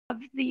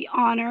the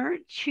honor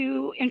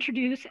to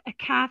introduce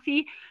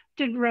Kathy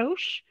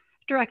DeRoche,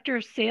 Director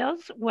of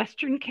Sales,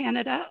 Western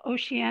Canada,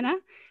 Oceania.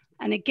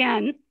 And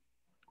again,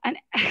 an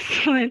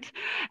excellent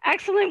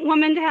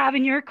woman to have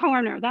in your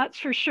corner, that's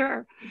for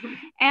sure.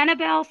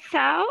 Annabelle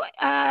Sau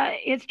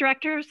is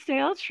Director of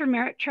Sales for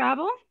Merit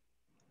Travel.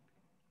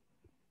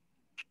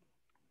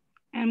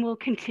 And we'll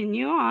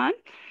continue on.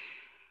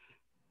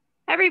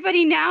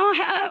 Everybody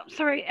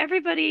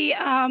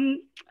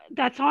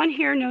that's on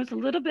here knows a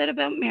little bit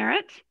about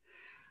Merit.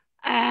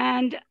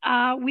 And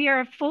we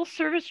are a full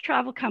service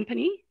travel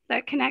company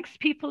that connects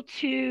people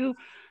to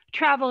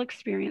travel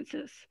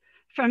experiences,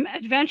 from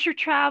adventure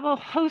travel,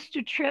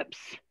 hosted trips,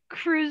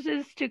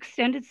 cruises to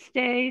extended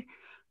stay,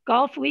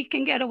 golf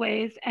weekend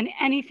getaways, and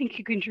anything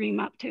you can dream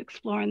up to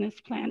explore on this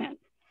planet.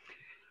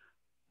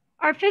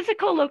 Our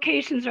physical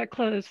locations are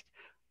closed,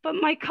 but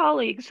my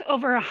colleagues,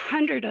 over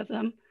 100 of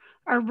them,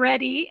 are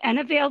ready and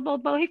available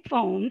by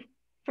phone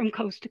from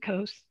coast to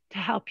coast to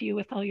help you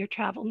with all your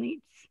travel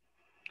needs.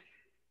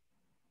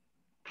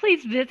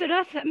 Please visit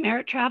us at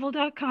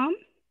merittravel.com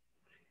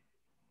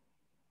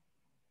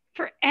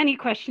for any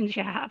questions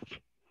you have.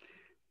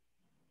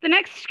 The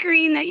next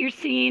screen that you're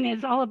seeing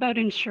is all about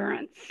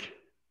insurance.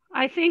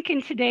 I think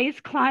in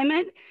today's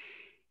climate,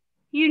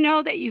 you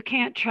know that you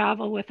can't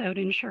travel without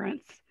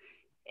insurance.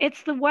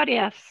 It's the what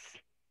ifs,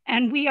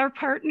 and we are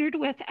partnered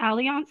with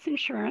Allianz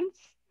Insurance,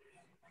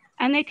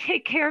 and they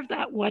take care of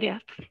that what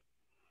if.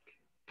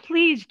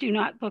 Please do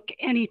not book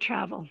any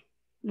travel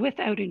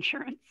without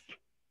insurance.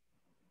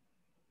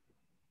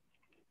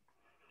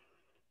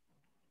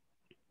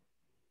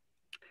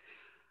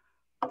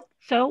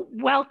 So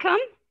welcome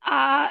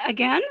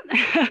again.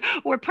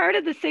 We're part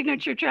of the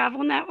Signature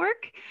Travel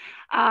Network.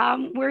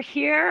 We're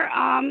here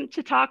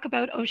to talk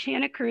about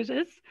Oceania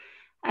Cruises.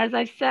 As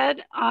I've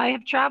said, I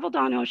have traveled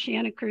on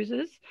Oceania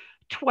Cruises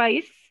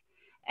twice.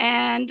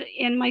 And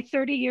in my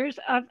 30 years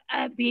of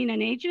being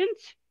an agent,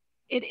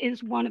 it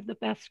is one of the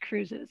best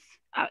cruises,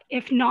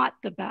 if not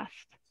the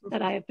best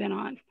that I have been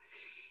on.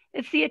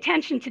 It's the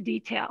attention to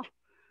detail.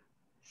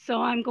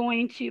 So I'm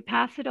going to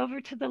pass it over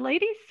to the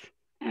ladies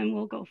and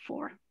we'll go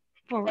forward.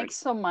 Thanks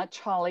so much,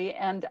 Holly.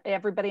 And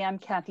everybody, I'm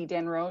Kathy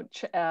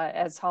DeRoche,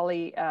 as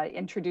Holly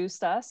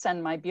introduced us,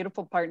 and my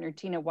beautiful partner,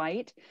 Tina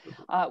White,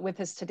 with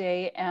us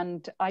today.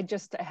 And I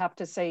just have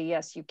to say,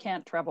 yes, you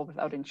can't travel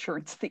without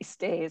insurance these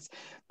days.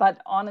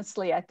 But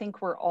honestly, I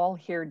think we're all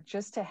here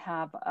just to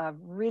have a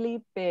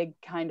really big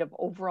kind of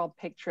overall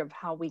picture of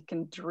how we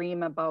can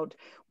dream about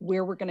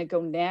where we're going to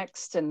go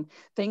next and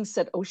things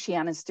that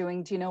Oceania is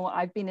doing. Do you know,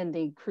 I've been in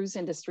the cruise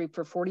industry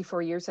for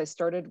 44 years. I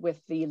started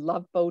with the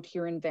Love Boat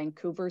here in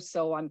Vancouver.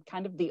 So I'm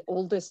kind of the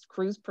oldest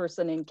cruise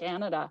person in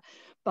Canada,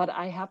 but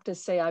I have to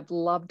say I've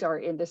loved our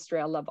industry.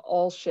 I love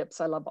all ships.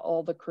 I love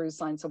all the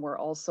cruise lines, and we're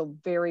also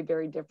very,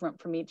 very different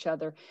from each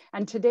other.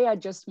 And today I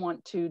just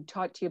want to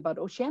talk to you about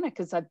Oceania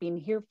because I've been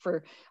here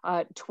for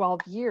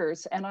 12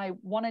 years. And I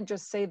want to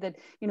just say that,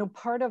 you know,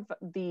 part of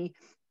the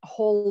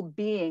whole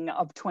being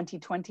of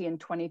 2020 and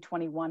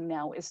 2021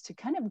 now is to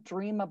kind of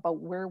dream about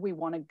where we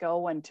want to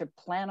go and to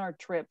plan our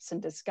trips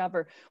and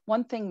discover.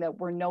 One thing that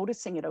we're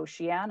noticing at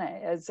Oceania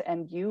is,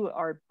 and you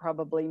are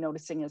probably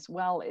noticing as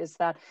well, is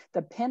that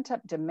the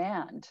pent-up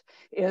demand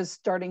is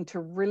starting to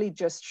really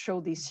just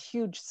show these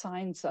huge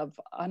signs of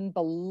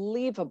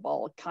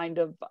unbelievable kind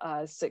of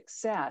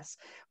success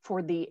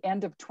for the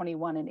end of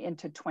 21 and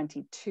into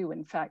 22.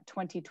 In fact,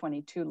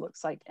 2022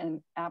 looks like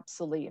an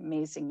absolutely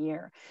amazing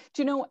year.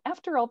 Do you know,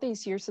 after all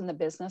these years in the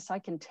business, I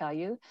can tell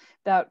you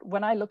that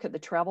when I look at the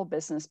travel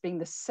business being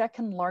the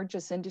second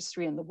largest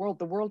industry in the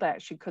world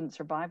actually couldn't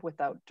survive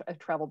without a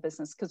travel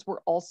business because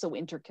we're also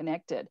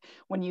interconnected.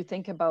 When you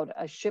think about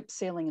a ship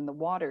sailing in the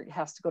water, it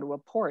has to go to a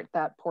port.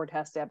 That port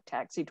has to have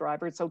taxi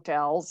drivers,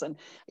 hotels, and,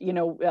 you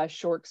know,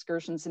 shore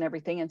excursions and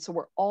everything. And so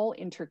we're all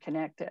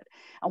interconnected.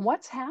 And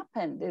what's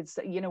happened is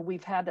that, you know,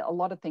 we've had a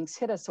lot of things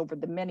hit us over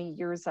the many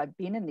years I've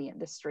been in the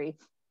industry,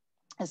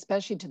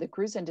 especially to the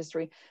cruise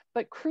industry.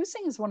 But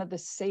cruising is one of the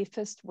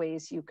safest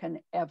ways you can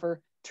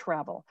ever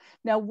travel.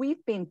 Now,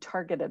 we've been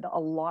targeted a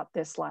lot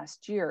this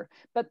last year,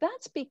 but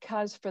that's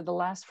because for the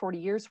last 40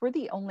 years, we're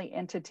the only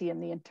entity in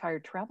the entire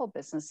travel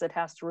business that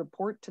has to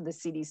report to the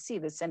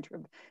CDC, the Center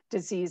of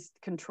Disease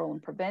Control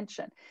and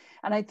Prevention.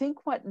 And I think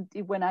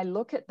when I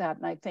look at that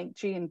and I think,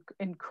 gee,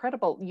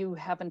 incredible, you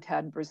haven't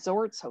had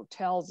resorts,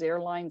 hotels,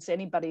 airlines,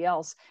 anybody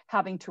else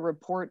having to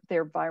report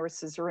their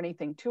viruses or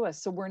anything to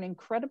us. So we're an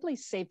incredibly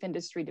safe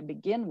industry to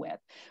begin with.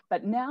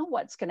 But now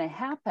what's going to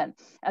happen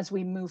as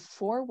we move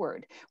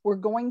forward, we're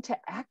going to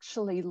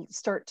actually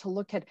start to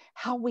look at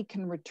how we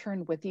can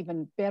return with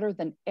even better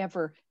than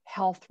ever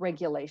health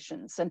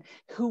regulations and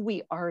who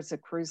we are as a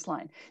cruise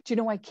line. Do you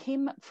know,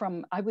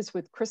 I was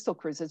with Crystal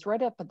Cruises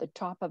right up at the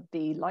top of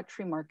the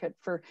luxury market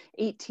for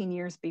 18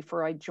 years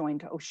before I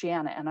joined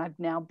Oceania. And I've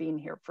now been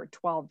here for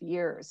 12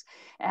 years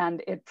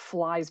and it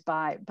flies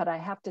by. But I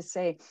have to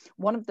say,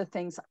 one of the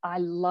things I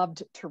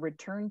loved to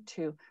return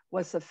to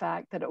was the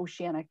fact that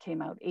Oceania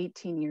came out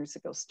 18 years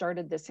ago,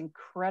 started this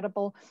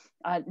incredible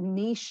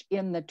niche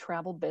in the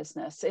travel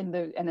business, and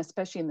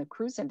especially in the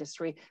cruise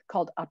industry,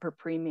 called upper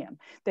premium.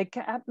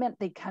 That meant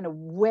they kind of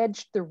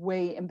wedged their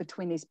way in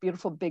between these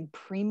beautiful big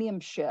premium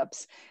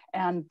ships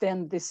and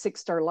then the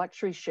 6-star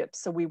luxury ships.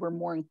 So we were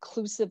more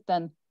inclusive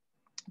than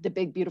the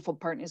big beautiful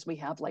partners we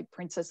have like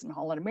Princess and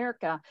Holland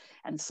America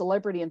and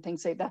Celebrity and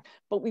things like that,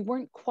 but we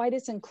weren't quite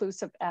as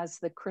inclusive as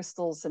the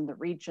Crystals and the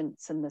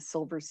Regents and the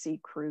Silver Sea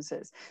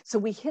cruises. So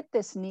we hit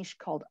this niche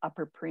called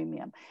upper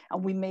premium,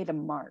 and we made a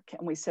mark,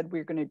 and we said we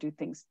were going to do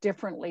things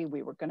differently.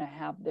 We were going to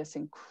have this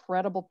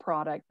incredible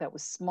product that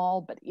was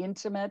small but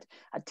intimate,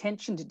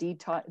 attention to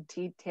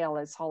detail,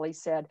 as Holly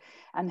said,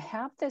 and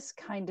have this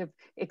kind of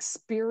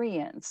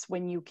experience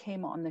when you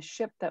came on the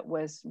ship that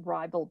was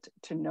rivaled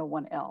to no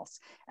one else.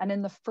 And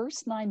in the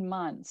first 9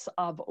 months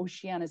of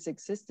Oceania's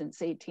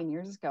existence 18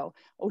 years ago,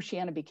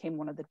 Oceania became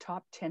one of the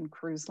top 10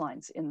 cruise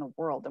lines in the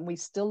world. And we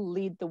still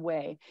lead the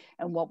way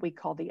in what we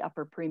call the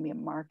upper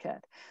premium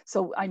market.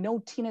 So I know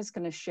Tina's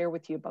going to share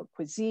with you about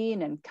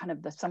cuisine and kind of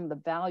some of the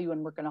value,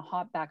 and we're going to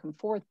hop back and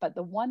forth. But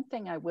the one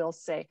thing I will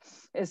say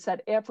is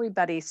that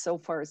everybody so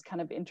far is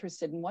kind of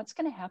interested in what's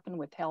going to happen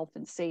with health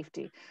and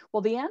safety.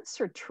 Well, the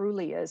answer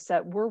truly is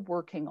that we're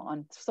working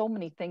on so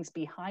many things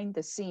behind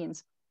the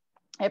scenes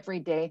every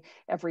day,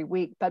 every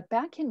week. But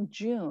back in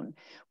June,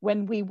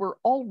 when we were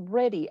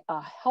already a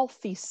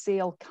healthy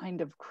sail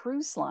kind of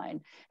cruise line,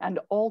 and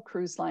all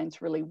cruise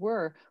lines really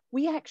were,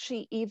 we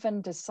actually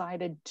even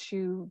decided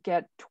to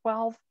get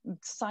 12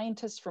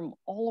 scientists from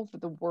all over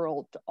the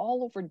world,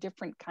 all over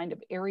different kind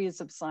of areas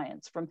of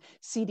science, from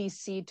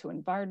CDC to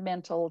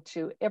environmental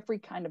to every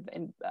kind of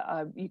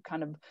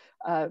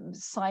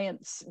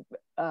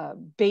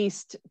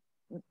science-based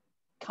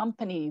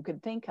company you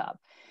could think of.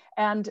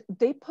 And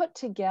they put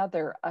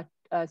together a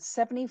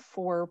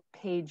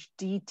 74-page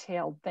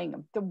detailed thing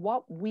of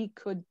what we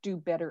could do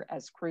better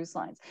as cruise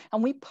lines.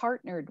 And we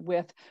partnered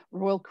with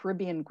Royal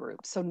Caribbean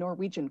Group. So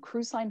Norwegian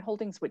Cruise Line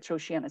Holdings, which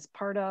Oceania is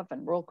part of,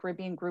 and Royal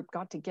Caribbean Group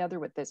got together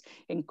with this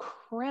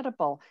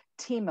incredible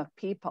team of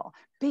people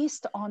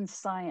based on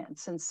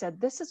science and said,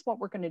 this is what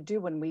we're going to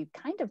do. And we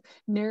kind of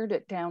narrowed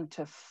it down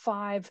to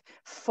 5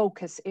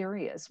 focus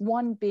areas.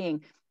 One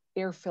being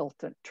air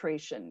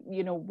filtration.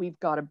 You know, we've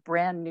got a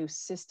brand new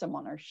system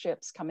on our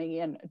ships coming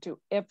in to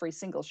every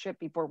single ship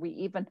before we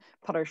even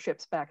put our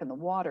ships back in the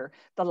water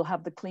that'll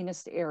have the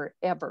cleanest air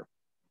ever.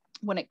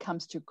 When it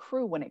comes to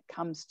crew, when it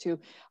comes to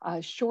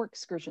shore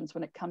excursions,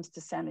 when it comes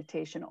to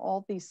sanitation,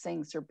 all these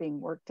things are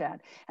being worked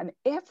at. And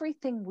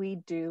everything we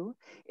do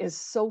is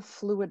so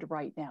fluid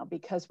right now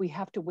because we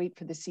have to wait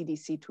for the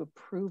CDC to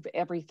approve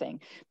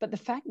everything. But the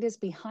fact is,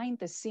 behind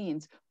the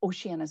scenes,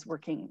 Oceania is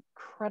working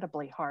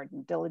incredibly hard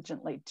and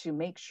diligently to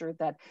make sure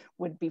that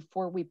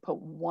before we put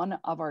one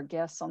of our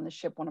guests on the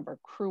ship, one of our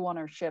crew on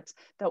our ships,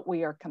 that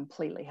we are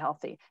completely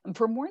healthy. And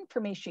for more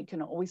information, you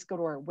can always go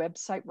to our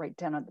website right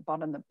down at the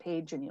bottom of the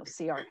page, and you'll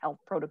see our health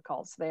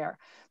protocols there.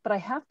 But I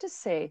have to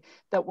say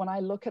that when I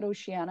look at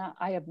Oceania,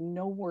 I have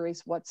no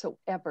worries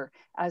whatsoever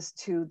as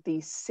to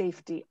the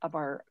safety of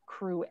our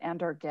crew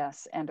and our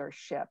guests and our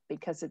ship,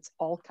 because it's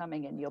all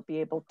coming and you'll be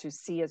able to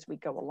see as we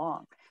go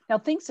along. Now,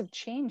 things have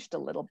changed a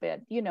little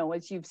bit, you know,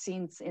 as you've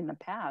seen in the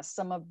past.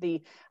 Some of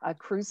the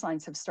cruise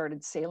lines have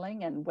started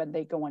sailing, and when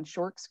they go on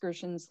shore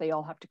excursions, they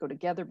all have to go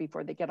together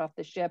before they get off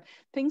the ship.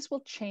 Things will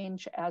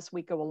change as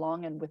we go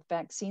along, and with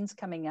vaccines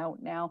coming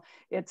out now,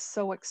 it's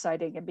so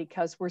exciting, and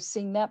because we're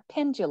seeing that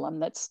pendulum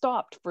that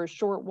stopped for a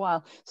short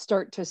while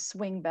start to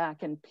swing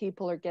back, and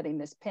people are getting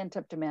this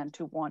pent-up demand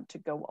to want to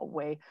go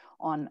away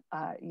on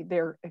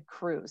their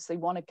cruise. They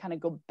want to kind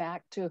of go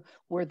back to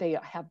where they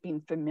have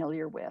been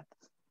familiar with.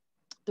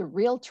 The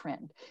real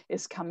trend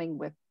is coming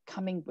with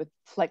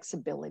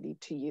flexibility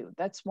to you.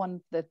 That's one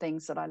of the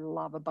things that I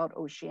love about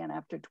Oceania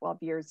after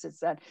 12 years, is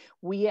that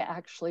we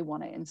actually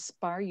want to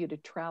inspire you to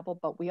travel,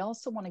 but we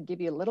also want to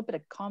give you a little bit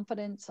of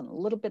confidence and a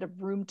little bit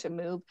of room to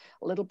move,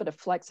 a little bit of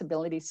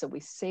flexibility, so we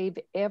save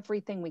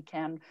everything we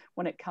can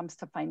when it comes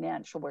to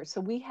financial work.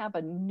 So we have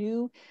a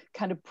new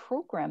kind of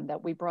program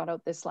that we brought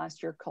out this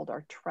last year called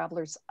our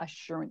Traveler's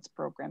Assurance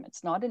Program.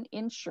 It's not an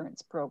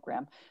insurance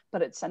program,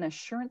 but it's an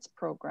assurance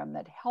program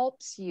that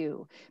helps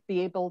you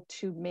be able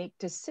to make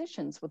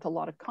decisions with a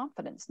lot of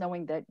confidence,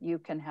 knowing that you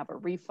can have a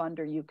refund,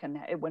 or you can,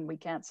 when we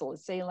cancel a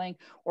sailing,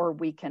 or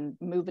we can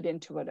move it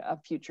into a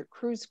future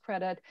cruise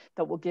credit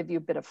that will give you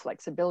a bit of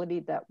flexibility,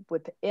 that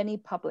with any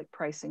public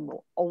pricing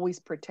will always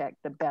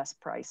protect the best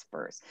price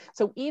first.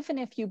 So even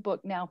if you book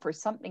now for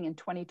something in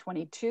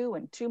 2022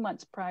 and 2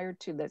 months prior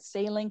to the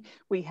sailing,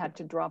 we had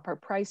to drop our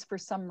price for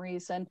some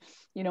reason,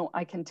 you know,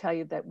 I can tell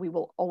you that we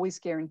will always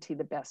guarantee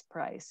the best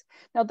price.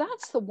 Now,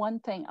 that's the one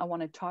thing I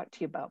want to talk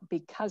to you about,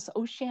 because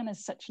Oceania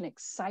is such an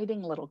exciting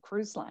exciting little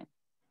cruise line.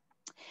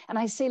 And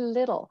I say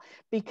little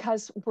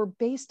because we're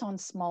based on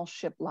small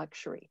ship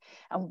luxury.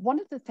 And one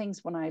of the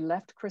things when I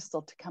left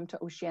Crystal to come to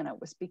Oceania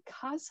was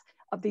because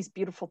of these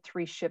beautiful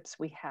 3 ships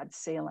we had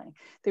sailing.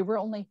 They were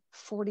only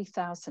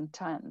 40,000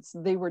 tons.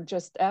 They were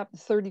just at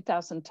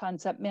 30,000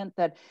 tons. That meant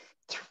that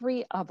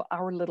 3 of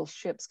our little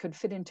ships could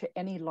fit into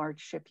any large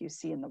ship you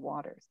see in the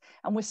waters.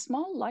 And with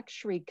small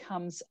luxury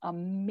comes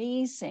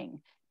amazing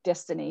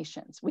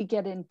destinations. We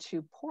get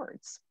into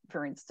ports,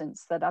 for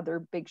instance, that other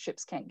big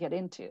ships can't get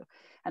into.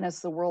 And as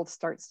the world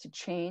starts to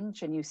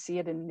change, and you see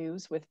it in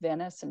news with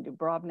Venice and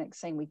Dubrovnik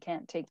saying we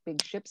can't take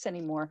big ships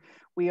anymore,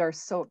 we are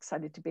so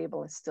excited to be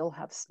able to still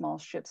have small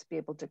ships be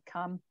able to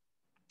come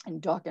and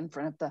dock in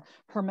front of the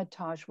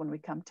Hermitage when we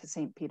come to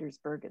St.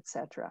 Petersburg,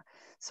 etc.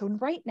 So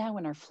right now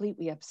in our fleet,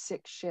 we have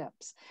 6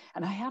 ships.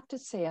 And I have to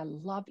say, I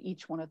love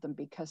each one of them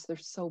because they're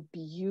so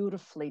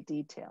beautifully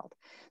detailed.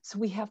 So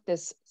we have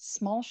this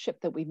small ship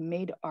that we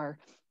made our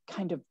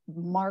kind of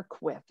mark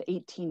with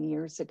 18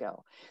 years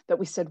ago, that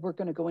we said we're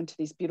going to go into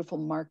these beautiful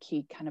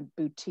marquee kind of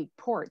boutique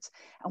ports,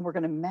 and we're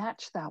going to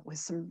match that with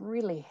some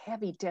really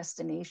heavy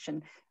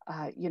destination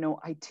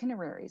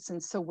itineraries.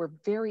 And so we're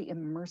very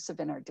immersive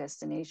in our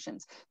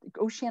destinations.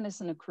 Oceania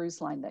isn't a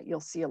cruise line that you'll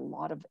see a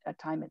lot of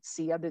time at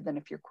sea, other than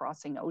if you're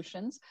crossing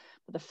oceans.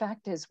 But the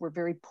fact is, we're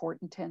very port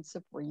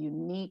intensive, we're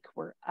unique,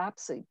 we're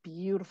absolutely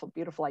beautiful,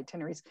 beautiful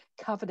itineraries,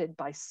 coveted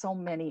by so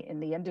many in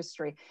the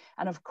industry.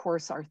 And of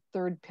course, our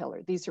third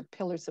pillar, these are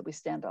pillars that we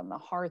stand on, the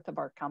hearth of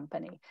our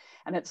company.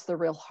 And it's the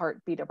real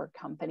heartbeat of our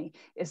company,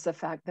 is the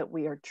fact that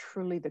we are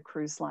truly the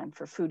cruise line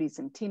for foodies.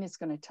 And Tina's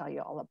going to tell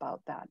you all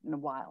about that in a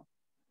while.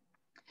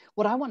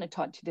 What I want to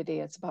talk to you today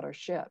is about our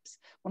ships.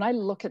 When I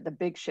look at the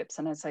big ships,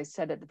 and as I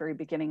said at the very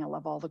beginning, I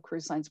love all the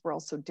cruise lines, we're all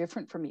so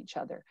different from each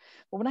other.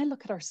 But when I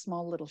look at our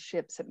small little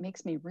ships, it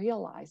makes me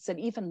realize that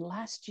even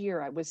last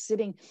year, I was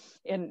sitting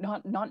in,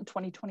 not in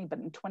 2020, but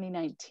in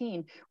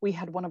 2019, we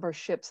had one of our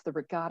ships, the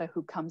Regatta,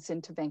 who comes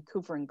into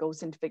Vancouver and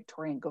goes into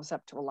Victoria and goes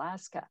up to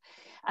Alaska.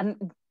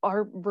 And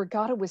our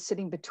Regatta was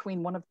sitting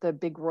between one of the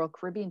big Royal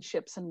Caribbean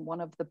ships and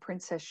one of the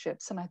Princess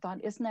ships. And I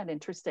thought, isn't that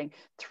interesting?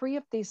 3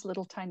 of these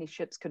little tiny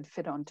ships could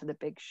fit onto the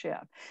big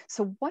ship.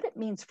 So what it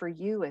means for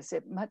you is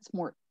it's much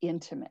more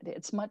intimate.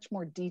 It's much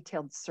more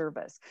detailed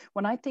service.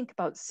 When I think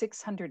about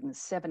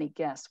 670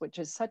 guests, which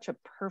is such a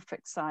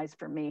perfect size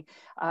for me,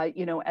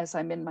 as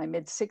I'm in my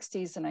mid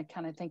 60s and I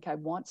kind of think I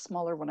want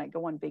smaller when I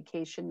go on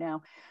vacation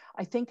now,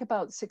 I think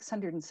about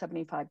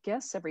 675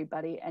 guests,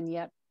 everybody, and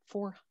yet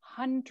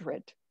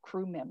 400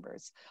 crew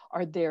members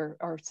are there,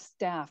 are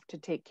staff to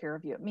take care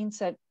of you. It means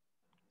that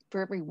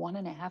for every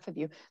 1.5 of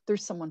you,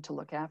 there's someone to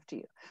look after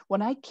you.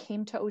 When I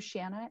came to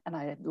Oceania and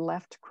I had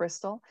left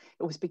Crystal,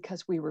 it was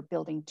because we were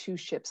building 2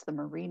 ships, the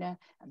Marina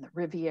and the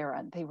Riviera,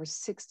 and they were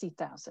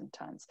 60,000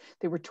 tons.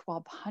 They were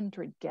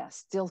 1,200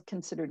 guests, still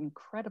considered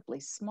incredibly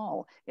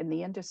small in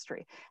the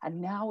industry. And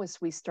now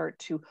as we start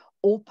to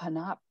open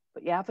up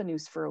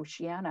avenues for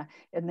Oceania,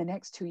 in the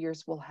next 2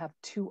 years, we'll have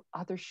 2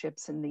 other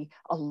ships in the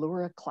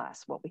Allura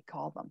class, what we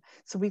call them.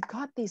 So we've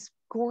got these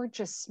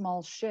gorgeous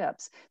small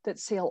ships that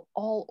sail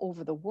all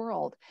over the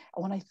world.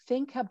 And when I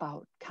think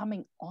about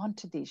coming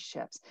onto these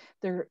ships,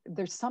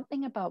 there's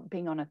something about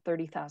being on a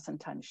 30,000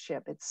 ton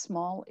ship. It's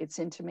small, it's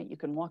intimate, you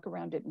can walk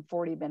around it in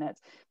 40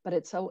 minutes, but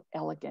it's so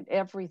elegant.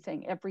 Every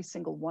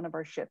single one of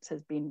our ships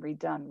has been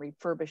redone,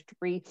 refurbished,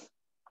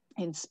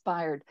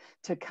 inspired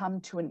to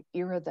come to an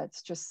era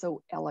that's just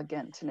so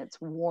elegant, and it's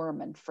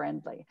warm and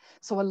friendly.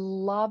 So I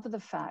love the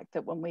fact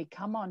that when we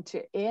come onto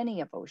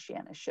any of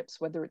Oceania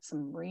ships, whether it's the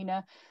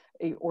Marina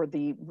or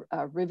the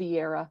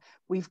Riviera,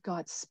 we've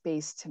got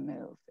space to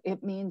move.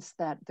 It means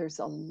that there's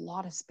a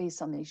lot of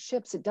space on these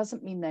ships. It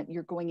doesn't mean that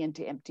you're going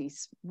into empty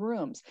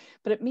rooms,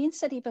 but it means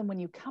that even when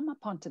you come up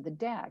onto the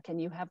deck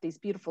and you have these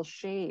beautiful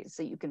shades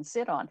that you can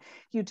sit on,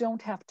 you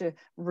don't have to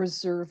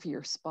reserve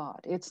your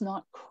spot. It's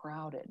not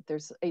crowded.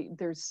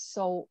 There's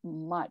so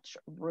much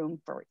room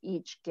for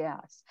each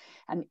guest.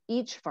 And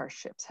each of our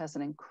ships has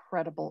an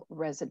incredible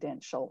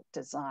residential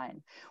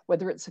design,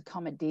 whether it's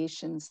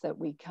accommodations that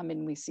we come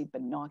in, we see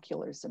binoculars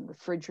and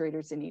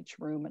refrigerators in each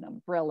room and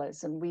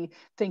umbrellas, and we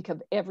think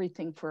of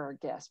everything for our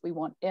guests. We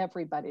want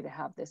everybody to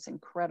have this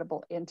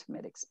incredible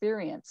intimate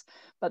experience.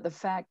 But the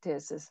fact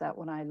is that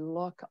when I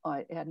look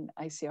and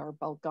I see our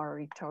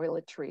Bulgari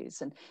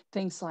toiletries and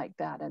things like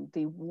that, and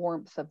the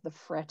warmth of the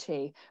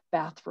Frette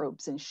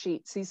bathrobes and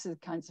sheets, these are the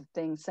kinds of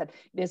things that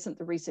it isn't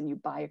the reason you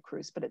buy a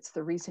cruise, but it's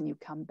the reason you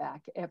come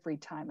back every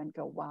time and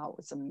go, wow, it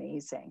was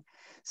amazing.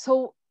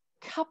 So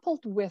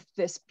coupled with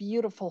this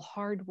beautiful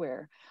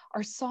hardware,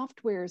 our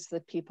software is the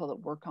people that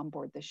work on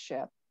board the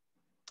ship.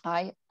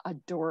 I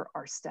adore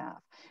our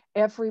staff.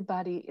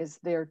 Everybody is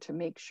there to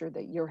make sure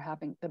that you're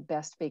having the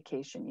best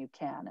vacation you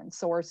can. And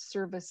so our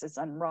service is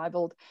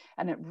unrivaled,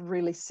 and it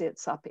really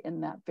sits up in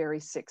that very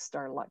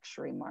 6-star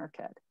luxury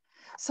market.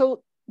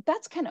 So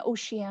that's kind of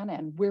Oceania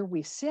and where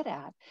we sit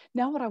at.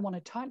 Now what I want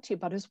to talk to you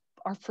about is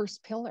our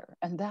first pillar.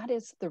 And that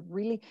is the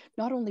really,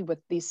 not only with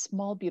these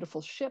small,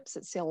 beautiful ships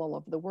that sail all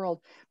over the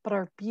world, but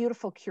our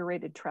beautiful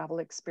curated travel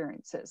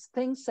experiences.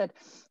 Things that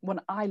when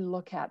I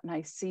look at and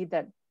I see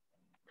that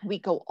we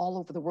go all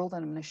over the world,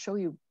 and I'm going to show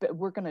you, but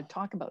we're going to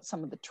talk about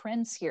some of the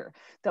trends here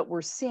that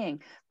we're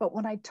seeing. But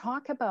when I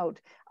talk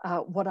about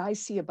what I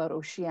see about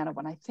Oceania,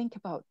 when I think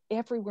about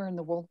everywhere in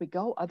the world we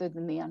go, other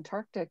than the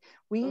Antarctic,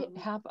 we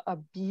have a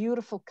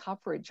beautiful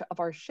coverage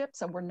of our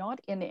ships, and we're not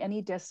in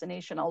any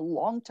destination a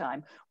long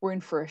time. We're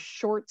in for a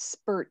short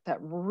spurt that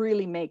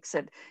really makes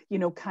it, you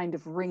know, kind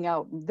of ring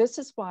out. And this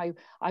is why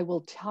I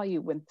will tell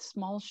you, with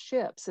small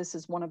ships, this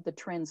is one of the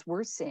trends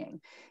we're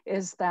seeing,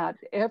 is that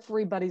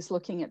everybody's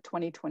looking at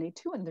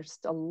 2022, and there's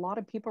a lot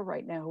of people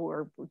right now who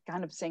are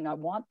kind of saying, I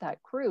want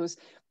that cruise,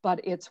 but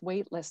it's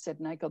waitlisted.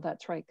 And I go,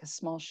 that's right, because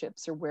small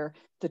ships are where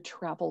the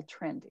travel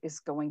trend is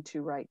going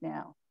to right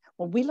now.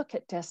 When we look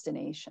at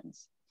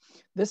destinations,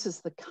 this is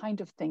the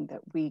kind of thing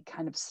that we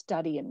kind of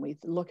study, and we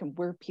look at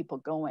where people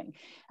are going.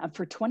 And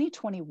for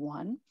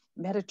 2021,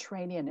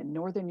 Mediterranean and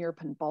Northern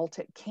Europe and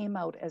Baltic came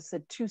out as the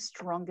two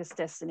strongest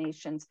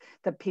destinations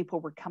that people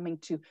were coming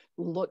to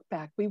look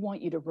back. We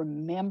want you to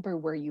remember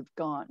where you've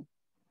gone.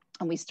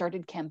 And we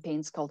started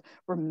campaigns called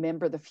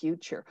Remember the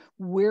Future.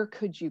 Where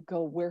could you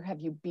go? Where have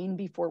you been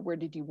before? Where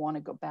did you want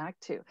to go back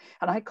to?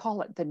 And I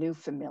call it the new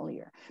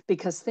familiar,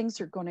 because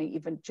things are going to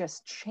even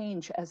just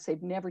change as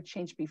they've never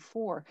changed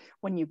before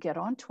when you get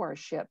onto our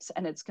ships.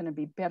 And it's going to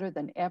be better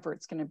than ever.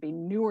 It's going to be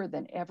newer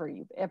than ever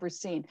you've ever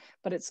seen.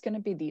 But it's going to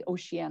be the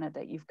Oceania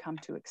that you've come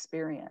to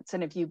experience.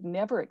 And if you've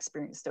never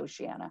experienced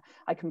Oceania,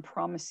 I can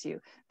promise you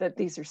that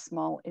these are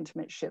small,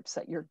 intimate ships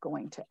that you're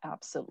going to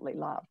absolutely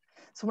love.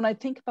 So when I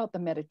think about the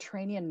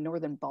Mediterranean,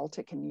 Northern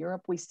Baltic, and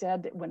Europe, we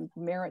said when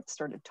Merit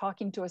started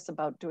talking to us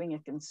about doing a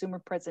consumer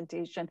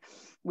presentation,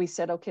 we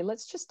said, okay,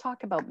 let's just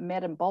talk about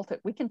Med and Baltic.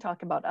 We can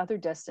talk about other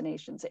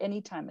destinations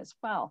anytime as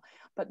well.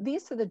 But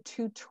these are the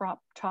two top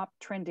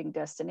trending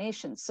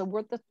destinations. So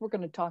we're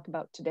going to talk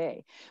about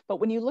today. But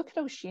when you look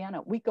at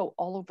Oceania, we go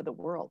all over the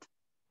world.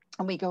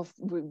 And we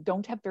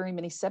don't have very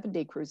many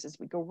 7-day cruises.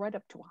 We go right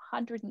up to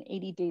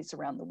 180 days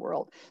around the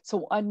world.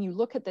 So when you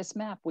look at this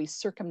map, we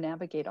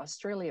circumnavigate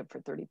Australia for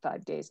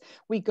 35 days.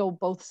 We go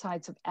both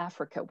sides of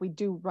Africa. We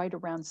do right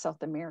around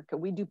South America.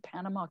 We do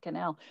Panama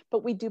Canal,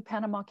 but we do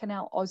Panama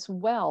Canal as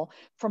well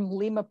from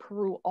Lima,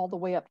 Peru, all the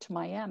way up to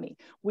Miami.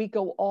 We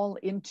go all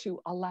into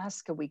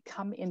Alaska. We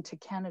come into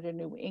Canada,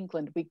 New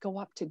England. We go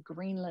up to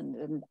Greenland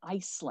and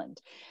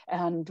Iceland.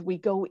 And we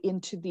go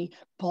into the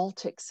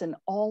Baltics and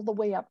all the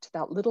way up to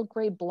that little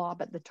gray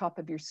blob at the top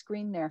of your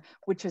screen there,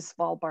 which is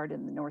Svalbard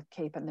in the North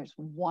Cape. And there's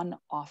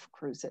one-off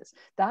cruises.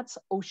 That's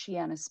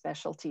Oceania's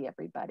specialty,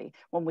 everybody.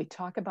 When we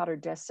talk about our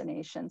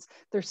destinations,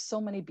 there's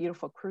so many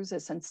beautiful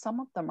cruises, and some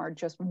of them are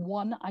just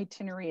one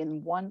itinerary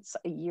and once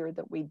a year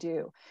that we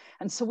do.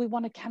 And so we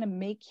want to kind of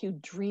make you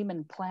dream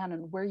and plan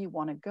on where you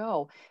want to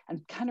go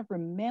and kind of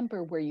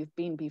remember where you've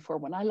been before.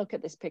 When I look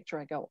at this picture,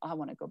 I go, I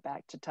want to go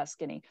back to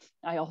Tuscany.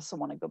 I also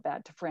want to go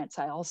back to France.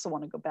 I also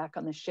want to go back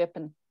on the ship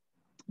and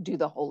do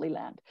the Holy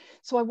Land.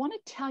 So I want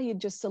to tell you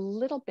just a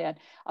little bit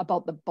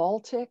about the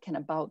Baltic and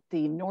about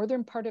the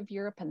northern part of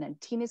Europe, and then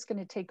Tina's going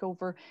to take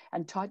over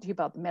and talk to you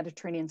about the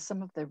Mediterranean,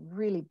 some of the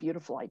really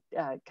beautiful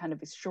kind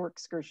of short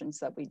excursions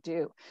that we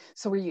do.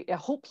 So I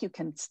hope you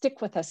can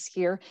stick with us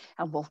here,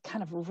 and we'll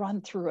kind of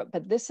run through it.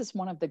 But this is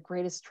one of the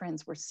greatest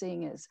trends we're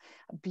seeing, is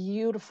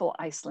beautiful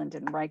Iceland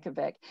and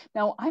Reykjavik.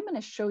 Now I'm going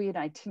to show you an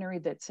itinerary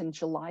that's in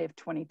July of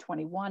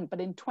 2021,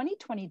 but in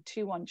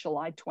 2022 on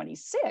July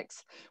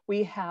 26th,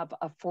 we have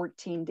a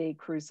 14-day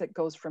cruise that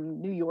goes from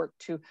New York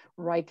to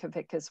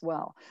Reykjavik as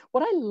well.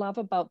 What I love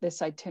about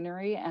this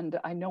itinerary, and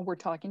I know we're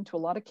talking to a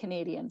lot of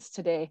Canadians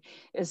today,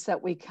 is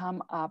that we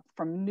come up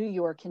from New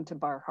York into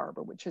Bar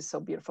Harbor, which is so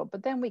beautiful,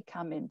 but then we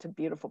come into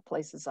beautiful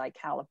places like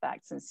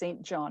Halifax and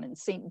St. John and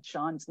St.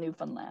 John's,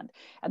 Newfoundland.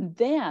 And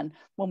then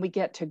when we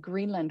get to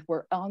Greenland,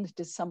 we're on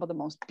to some of the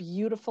most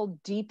beautiful,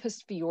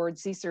 deepest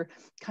fjords. These are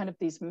kind of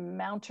these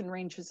mountain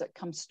ranges that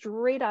come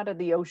straight out of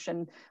the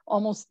ocean,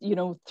 almost,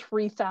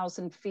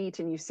 3,000 feet,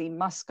 and you see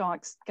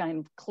muskox kind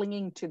of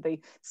clinging to the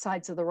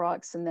sides of the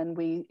rocks. And then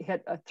we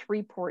hit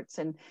 3 ports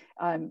in,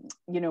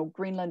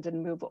 Greenland,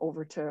 and move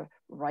over to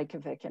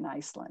Reykjavik in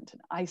Iceland.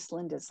 And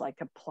Iceland is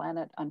like a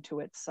planet unto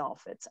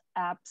itself. It's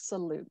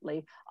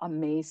absolutely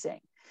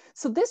amazing.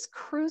 So this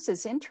cruise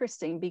is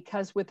interesting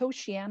because with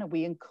Oceania,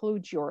 we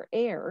include your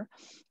air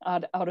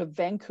out of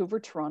Vancouver,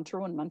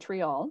 Toronto, and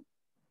Montreal.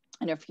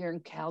 And if you're in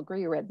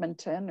Calgary or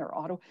Edmonton or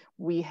Ottawa,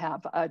 we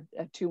have a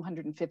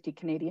 250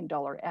 Canadian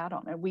dollar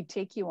add-on, and we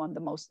take you on the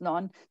most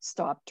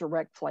non-stop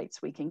direct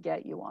flights we can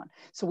get you on.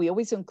 So we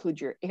always include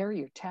your air,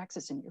 your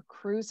taxes, and your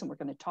cruise, and we're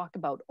going to talk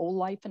about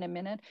O-Life in a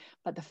minute.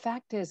 But the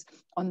fact is,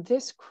 on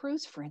this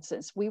cruise, for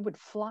instance, we would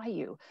fly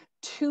you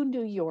to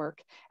New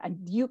York, and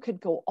you could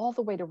go all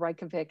the way to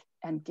Reykjavik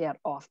and get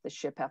off the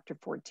ship after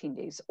 14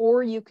 days.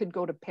 Or you could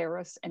go to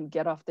Paris and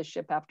get off the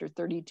ship after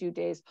 32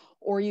 days,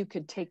 or you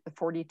could take the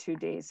 42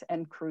 days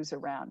and cruise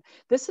around.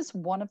 This is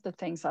one of the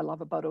things I love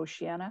about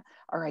Oceania.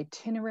 Our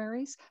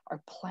itineraries are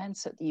planned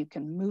so that you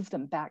can move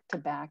them back to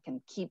back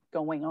and keep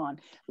going on.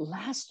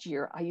 Last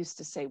year, I used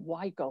to say,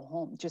 why go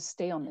home? Just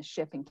stay on the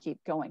ship and keep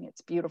going.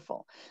 It's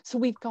beautiful. So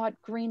we've got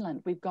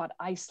Greenland, we've got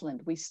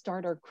Iceland. We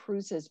start our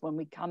cruises when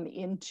we come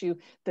into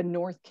the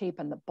North Cape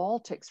and the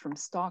Baltics from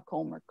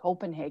Stockholm or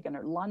Copenhagen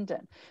or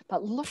London.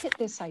 But look at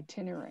this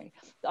itinerary.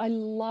 I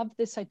love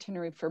this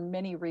itinerary for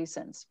many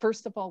reasons.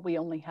 First of all, we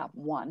only have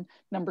one.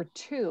 Number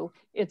two,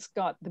 it's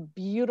got the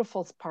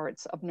beautiful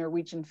parts of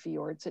Norwegian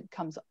fjords. It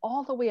comes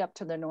all the way up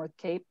to the North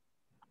Cape.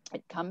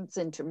 It comes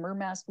into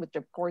Murmansk, which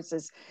of course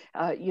is,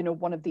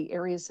 one of the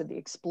areas that the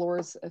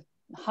explorers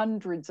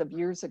hundreds of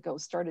years ago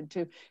started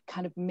to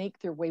kind of make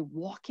their way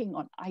walking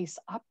on ice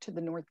up to the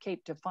North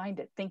Cape to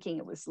find it, thinking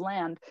it was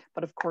land,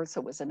 but of course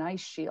it was an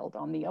ice shield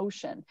on the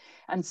ocean.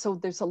 And so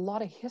there's a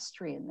lot of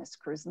history in this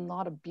cruise and a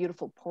lot of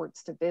beautiful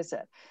ports to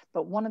visit.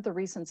 But one of the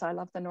reasons I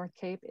love the North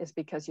Cape is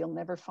because you'll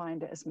never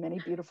find as many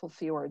beautiful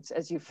fjords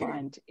as you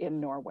find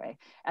in Norway.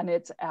 And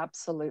it's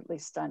absolutely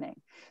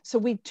stunning. So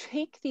we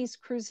take these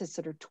cruises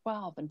that are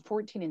 12 and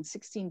 14 and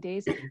 16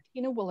 days.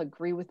 Tina will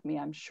agree with me,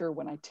 I'm sure,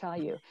 when I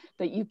tell you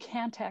that you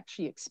can't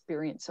actually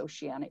experience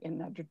Oceania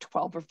in under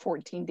 12 or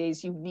 14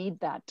 days. You need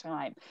that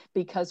time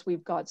because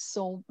we've got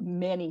so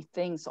many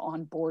things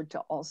on board to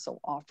also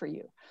offer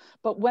you.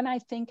 But when I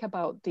think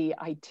about the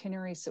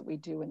itineraries that we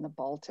do in the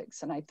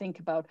Baltics, and I think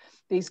about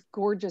these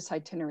gorgeous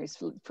itineraries,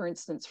 for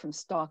instance, from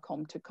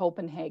Stockholm to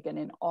Copenhagen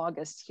in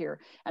August here,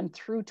 and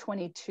through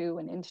 22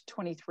 and into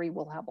 23,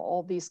 we'll have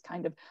all these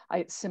kind of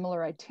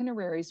similar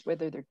itineraries,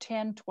 whether they're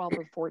 10, 12,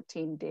 or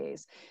 14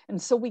 days. And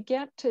so we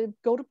get to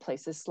go to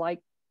places like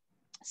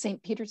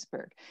St.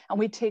 Petersburg, and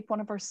we take one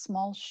of our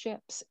small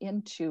ships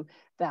into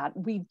that.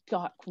 We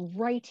got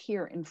right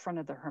here in front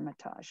of the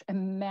Hermitage.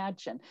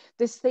 Imagine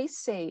this, they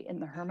say in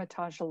the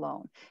Hermitage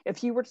alone,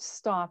 if you were to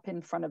stop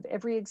in front of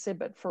every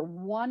exhibit for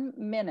 1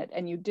 minute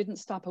and you didn't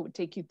stop, it would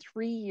take you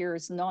 3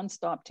 years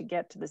nonstop to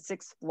get to the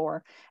 6th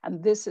floor.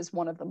 And this is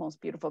one of the most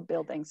beautiful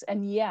buildings.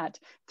 And yet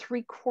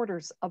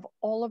 3/4 of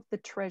all of the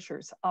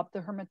treasures of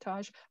the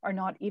Hermitage are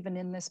not even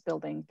in this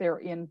building. They're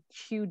in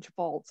huge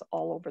vaults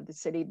all over the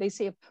city. They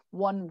say if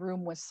one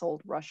room was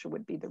sold, Russia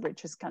would be the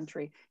richest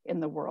country in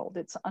the world.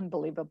 It's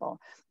unbelievable.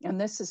 And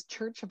this is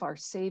Church of Our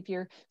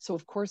Savior. So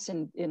of course,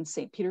 in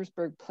St.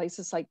 Petersburg,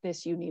 places like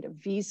this, you need a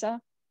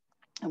visa.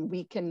 And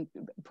we can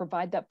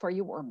provide that for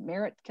you, or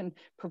Merit can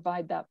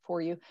provide that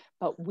for you,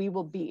 but we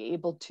will be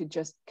able to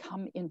just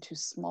come into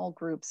small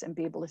groups and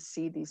be able to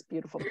see these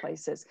beautiful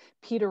places.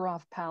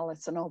 Peterhof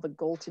Palace and all the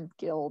gilded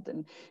gilt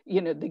and,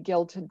 the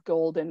gilded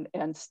gold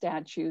and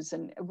statues.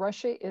 And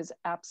Russia is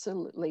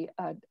absolutely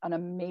an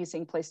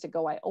amazing place to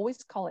go. I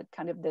always call it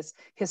kind of this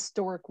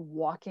historic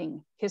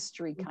walking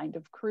history kind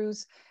of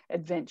cruise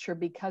adventure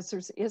because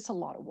there is a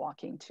lot of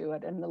walking to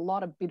it and a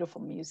lot of beautiful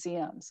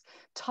museums.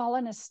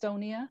 Tallinn,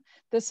 Estonia.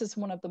 This is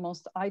one of the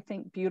most, I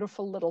think,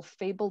 beautiful little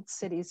fabled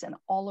cities in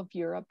all of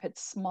Europe.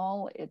 It's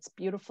small, it's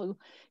beautiful.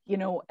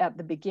 At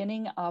the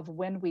beginning of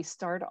when we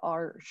start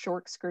our shore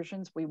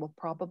excursions, we will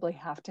probably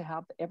have to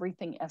have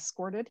everything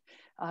escorted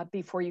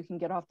before you can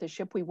get off the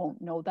ship. We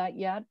won't know that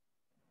yet.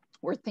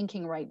 We're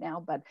thinking right now,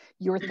 but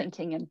you're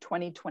thinking in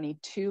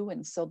 2022.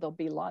 And so there'll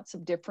be lots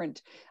of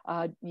different,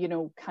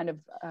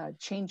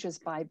 changes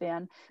by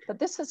then. But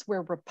this is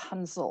where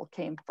Rapunzel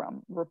came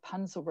from.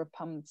 Rapunzel,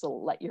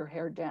 Rapunzel, let your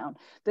hair down.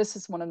 This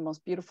is one of the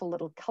most beautiful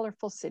little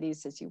colorful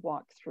cities as you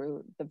walk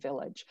through the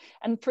village.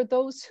 And for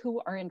those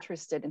who are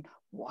interested in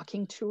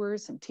walking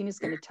tours, and Tina's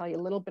going to tell you a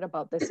little bit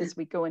about this as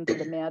we go into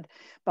the med,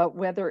 but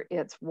whether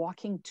it's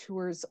walking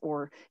tours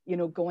or,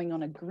 going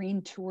on a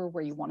green tour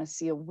where you want to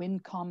see a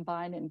wind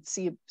combine and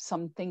see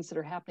some things that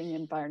are happening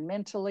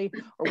environmentally,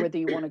 or whether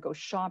you want to go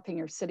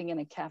shopping or sitting in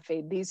a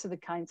cafe, these are the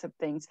kinds of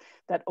things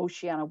that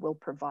Oceania will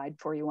provide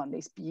for you on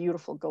these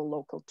beautiful Go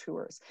Local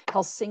tours.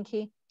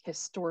 Helsinki,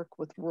 historic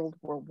with World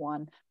War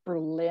I.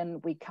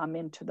 Berlin, we come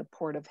into the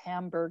port of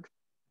Hamburg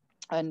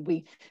and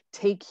we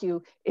take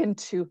you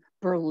into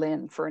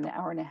Berlin for an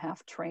 1.5-hour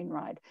train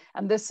ride.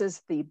 And this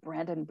is the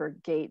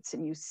Brandenburg Gates,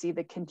 and you see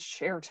the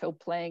concerto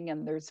playing,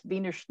 and there's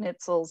Wiener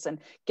Schnitzels and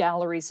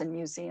galleries and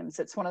museums.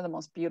 It's one of the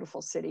most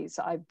beautiful cities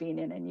I've been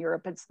in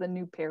Europe. It's the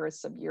new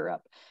Paris of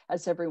Europe,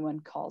 as everyone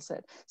calls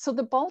it. So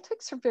the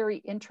Baltics are very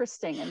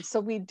interesting. And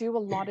so we do a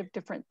lot of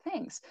different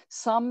things.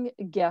 Some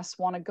guests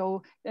want to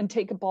go and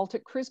take a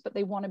Baltic cruise, but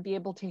they want to be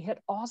able to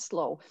hit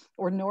Oslo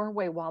or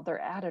Norway while they're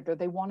at it, or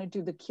they want to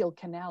do the Kiel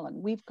Canal.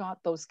 And we've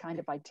got those kind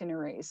of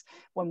itineraries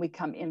when we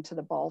come into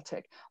the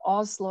Baltic.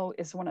 Oslo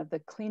is one of the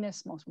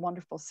cleanest, most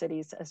wonderful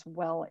cities as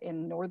well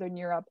in Northern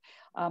Europe.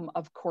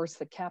 Of course,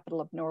 the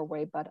capital of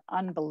Norway, but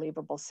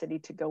unbelievable city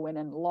to go in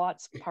and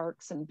lots of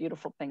parks and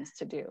beautiful things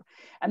to do.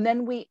 And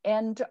then we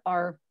end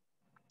our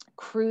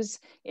cruise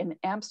in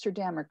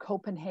Amsterdam or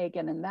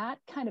Copenhagen, and that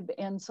kind of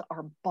ends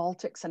our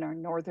Baltics and our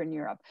Northern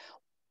Europe.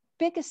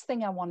 biggest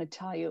thing I want to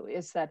tell you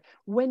is that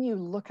when you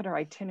look at our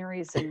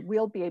itineraries, and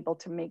we'll be able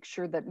to make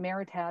sure that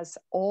Merit has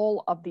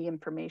all of the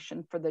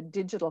information for the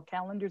digital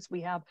calendars we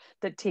have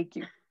that take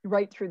you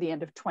right through the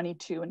end of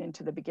 22 and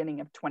into the beginning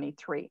of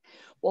 23.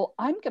 Well,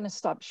 I'm going to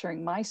stop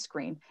sharing my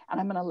screen, and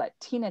I'm going to let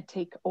Tina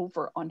take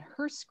over on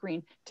her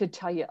screen to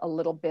tell you a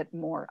little bit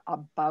more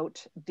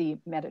about the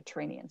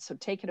Mediterranean. So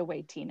take it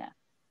away, Tina.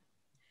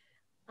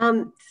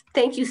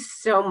 Thank you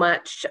so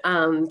much,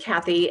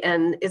 Kathy,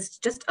 and it's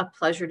just a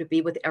pleasure to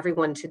be with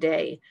everyone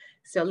today.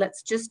 So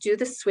let's just do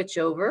the switch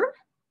over.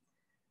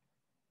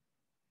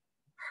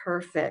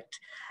 Perfect.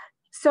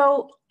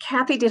 So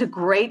Kathy did a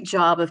great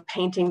job of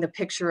painting the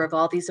picture of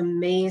all these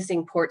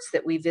amazing ports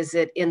that we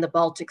visit in the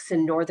Baltics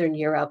and Northern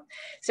Europe.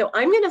 So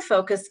I'm going to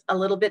focus a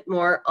little bit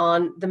more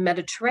on the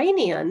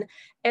Mediterranean.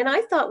 And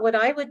I thought what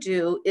I would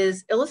do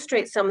is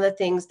illustrate some of the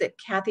things that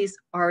Kathy's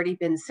already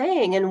been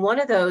saying. And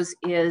one of those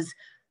is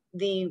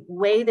the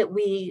way that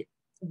we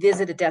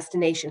visit a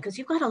destination, because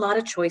you've got a lot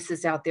of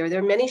choices out there. There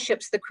are many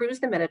ships that cruise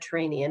the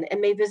Mediterranean and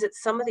may visit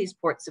some of these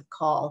ports of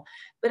call.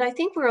 But I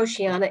think where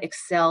Oceania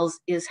excels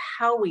is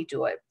how we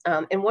do it.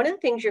 And one of the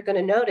things you're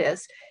going to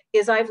notice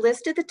is I've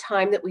listed the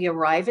time that we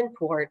arrive in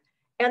port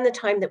and the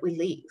time that we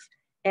leave.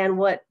 And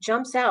what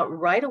jumps out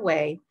right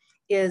away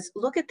is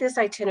look at this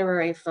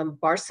itinerary from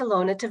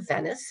Barcelona to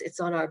Venice. It's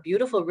on our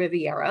beautiful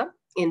Riviera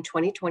in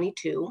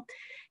 2022.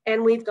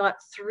 And we've got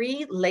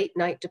 3 late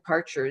night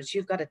departures.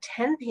 You've got a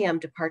 10 p.m.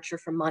 departure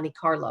from Monte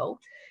Carlo.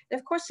 And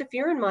of course, if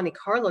you're in Monte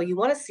Carlo, you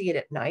want to see it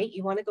at night.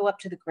 You want to go up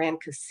to the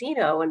Grand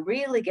Casino and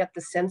really get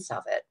the sense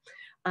of it.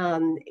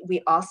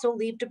 We also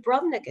leave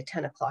Dubrovnik at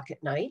 10 o'clock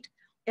at night,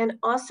 and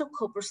also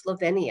Koper,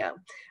 Slovenia.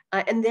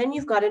 And then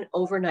you've got an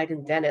overnight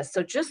in Venice.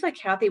 So just like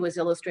Kathy was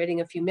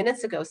illustrating a few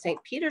minutes ago, St.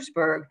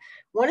 Petersburg,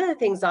 one of the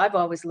things I've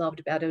always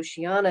loved about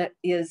Oceania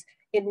is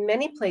in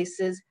many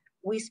places,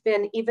 we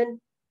spend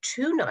even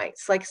 2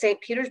 nights. Like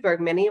St. Petersburg,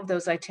 many of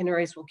those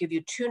itineraries will give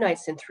you 2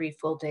 nights and 3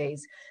 full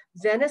days.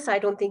 Venice, I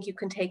don't think you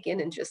can take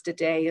in just a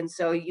day. And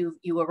so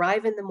you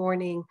arrive in the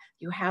morning,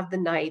 you have the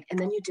night, and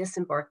then you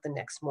disembark the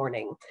next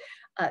morning.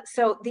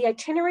 So the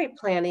itinerary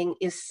planning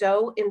is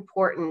so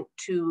important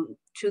to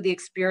the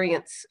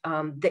experience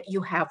that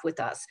you have with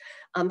us.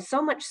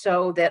 So much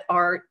so that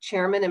our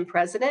chairman and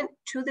president,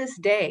 to this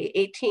day,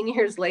 18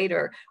 years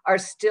later, are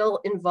still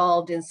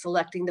involved in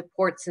selecting the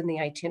ports and the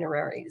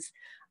itineraries.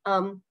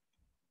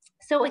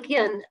 So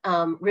again,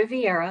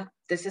 Riviera,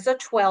 this is a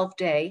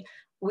 12-day.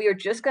 We are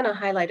just going to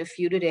highlight a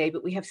few today,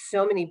 but we have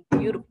so many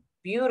beautiful,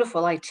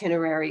 beautiful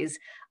itineraries.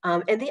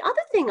 And the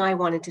other thing I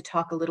wanted to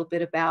talk a little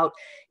bit about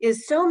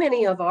is so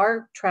many of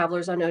our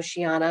travelers on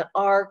Oceania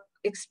are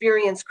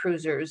experienced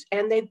cruisers,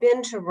 and they've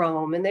been to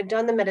Rome and they've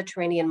done the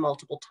Mediterranean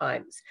multiple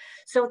times.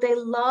 So they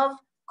love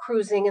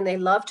cruising and they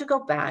love to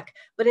go back.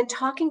 But in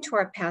talking to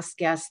our past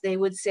guests, they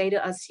would say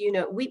to us, you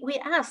know, we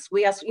ask,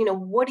 you know,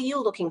 what are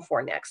you looking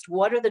for next?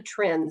 What are the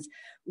trends?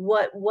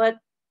 What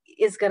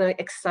is going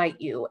to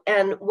excite you?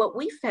 And what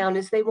we found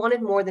is they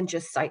wanted more than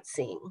just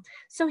sightseeing.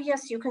 So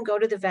yes, you can go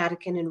to the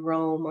Vatican in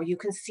Rome, or you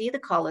can see the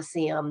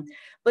Colosseum.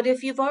 But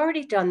if you've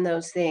already done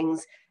those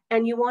things,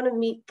 and you want to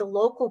meet the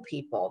local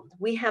people,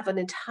 we have an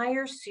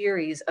entire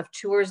series of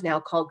tours now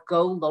called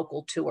Go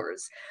Local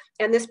Tours.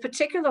 And this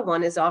particular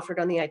one is offered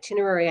on the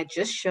itinerary I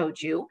just showed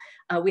you.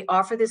 We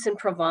offer this in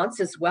Provence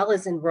as well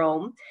as in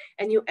Rome.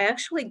 And you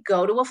actually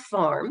go to a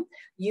farm,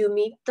 you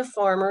meet the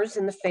farmers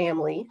and the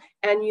family,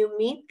 and you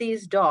meet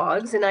these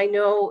dogs. And I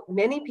know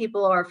many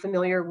people are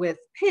familiar with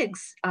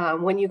pigs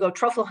when you go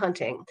truffle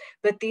hunting,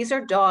 but these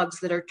are dogs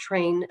that are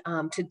trained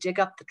to dig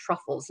up the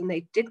truffles, and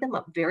they dig them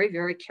up very,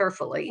 very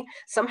carefully.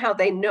 Somehow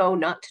they know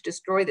not to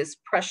destroy this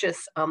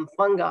precious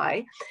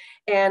fungi.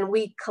 And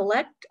we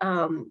collect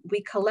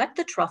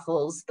the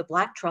truffles, the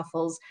black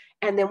truffles,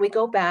 and then we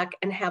go back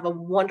and have a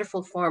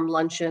wonderful farm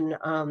luncheon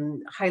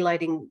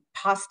highlighting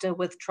pasta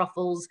with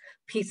truffles,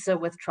 pizza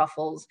with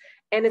truffles,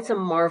 and it's a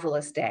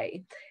marvelous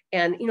day.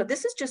 And you know,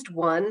 this is just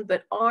one,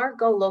 but our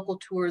Go Local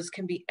tours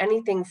can be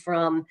anything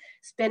from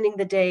spending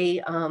the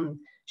day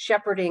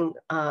shepherding,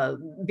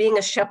 being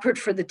a shepherd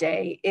for the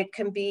day. It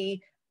can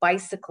be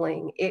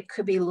bicycling. It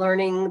could be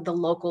learning the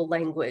local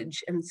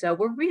language. And so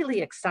we're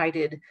really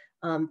excited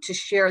to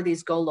share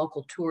these Go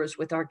Local tours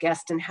with our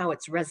guests and how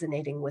it's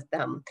resonating with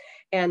them.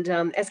 And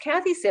as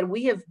Kathy said,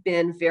 we have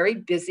been very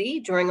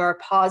busy during our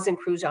pause in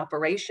cruise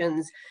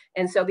operations.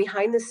 And so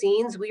behind the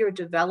scenes, we are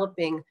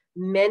developing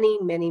many,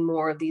 many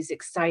more of these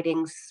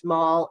exciting,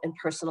 small and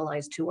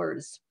personalized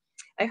tours.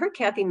 I heard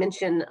Kathy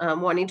mention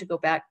wanting to go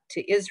back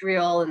to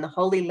Israel and the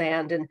Holy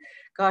Land. And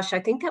gosh, I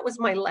think that was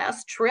my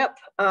last trip,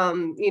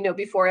 you know,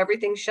 before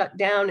everything shut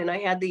down. And I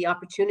had the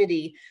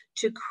opportunity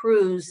to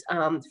cruise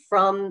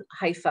from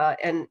Haifa,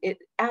 and it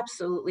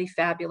absolutely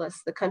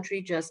fabulous. The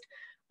country just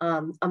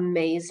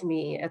amazed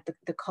me at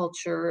the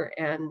culture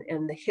and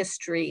the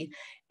history.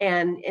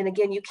 And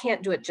again, you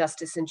can't do it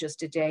justice in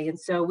just a day. And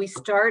so we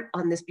start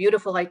on this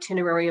beautiful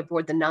itinerary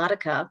aboard the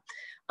Nautica.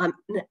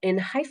 in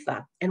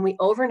Haifa, and we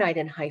overnight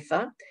in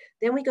Haifa.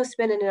 Then we go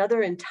spend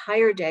another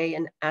entire day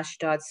in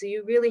Ashdod. So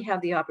you really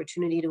have the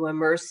opportunity to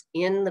immerse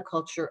in the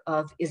culture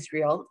of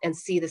Israel and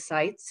see the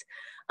sights.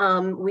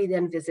 We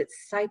then visit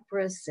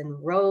Cyprus and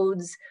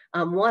Rhodes,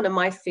 one of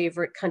my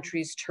favorite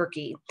countries,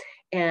 Turkey.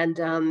 And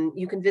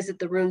you can visit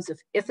the ruins of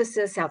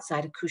Ephesus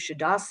outside of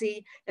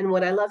Kushadasi. And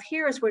what I love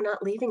here is we're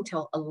not leaving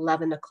till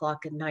 11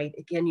 o'clock at night.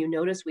 Again, you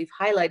notice we've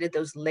highlighted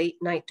those late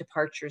night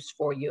departures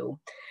for you.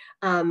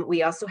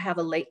 We also have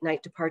a late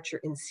night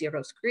departure in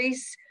Syros,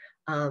 Greece,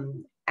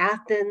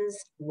 Athens,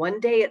 one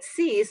day at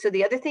sea. So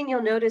the other thing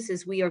you'll notice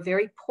is we are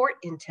very port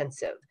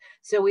intensive.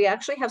 So we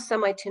actually have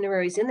some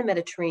itineraries in the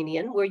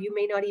Mediterranean where you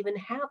may not even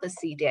have a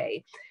sea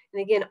day.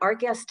 And again, our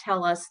guests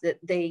tell us that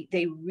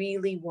they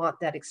really want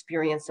that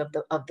experience of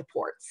the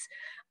ports.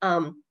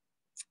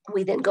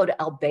 We then go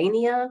to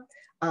Albania,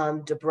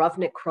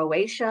 Dubrovnik,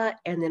 Croatia,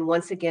 and then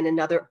once again,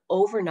 another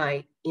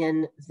overnight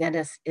in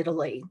Venice,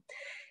 Italy.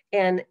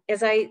 And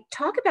as I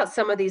talk about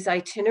some of these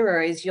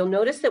itineraries, you'll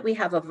notice that we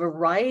have a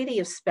variety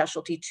of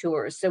specialty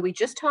tours. So we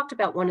just talked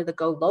about one of the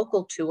Go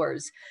Local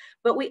tours,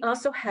 but we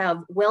also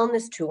have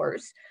wellness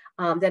tours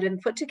that have been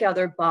put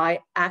together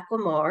by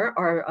Aquamar,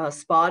 our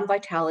Spa and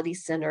Vitality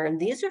Center. And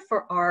these are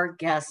for our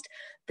guests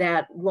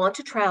that want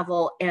to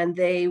travel and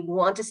they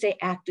want to stay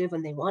active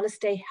and they want to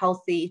stay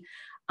healthy.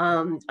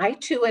 I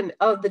too am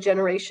of the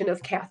generation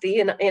of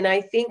Kathy, and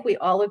I think we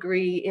all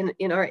agree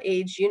in our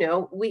age, you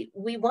know, we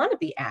want to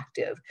be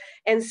active.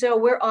 And so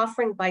we're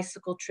offering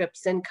bicycle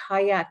trips and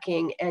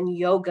kayaking and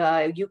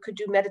yoga. You could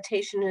do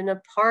meditation in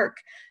a park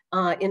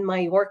in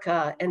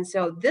Mallorca. And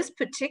so this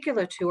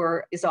particular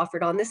tour is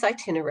offered on this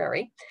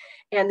itinerary.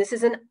 And this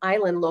is an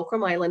island,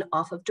 Lokrum Island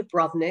off of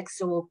Dubrovnik.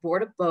 So we'll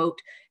board a boat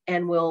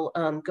and we'll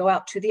go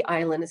out to the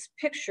island. It's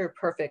picture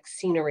perfect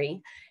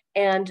scenery.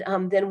 And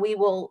then we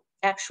will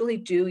actually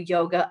do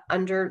yoga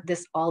under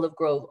this olive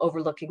grove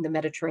overlooking the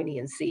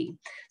Mediterranean Sea.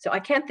 So I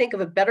can't think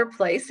of a better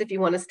place if you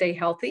want to stay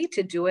healthy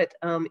to do it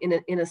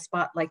in a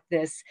spot like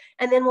this.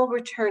 And then we'll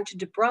return to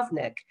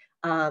Dubrovnik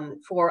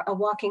for a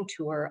walking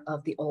tour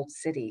of the old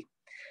city.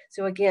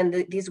 So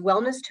again, these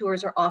wellness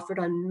tours are offered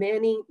on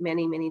many,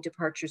 many, many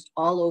departures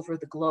all over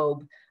the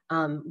globe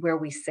where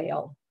we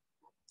sail.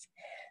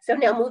 So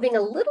now moving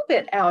a little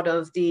bit out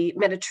of the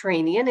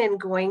Mediterranean and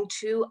going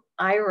to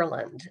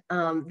Ireland.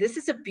 This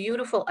is a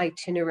beautiful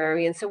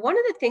itinerary. And so one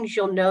of the things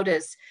you'll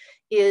notice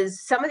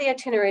is some of the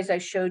itineraries I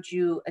showed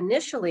you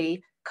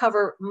initially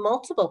cover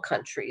multiple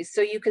countries.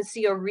 So you can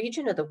see a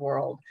region of the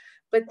world,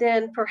 but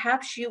then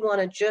perhaps you want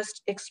to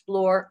just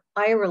explore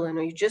Ireland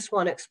or you just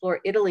want to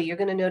explore Italy. You're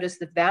going to notice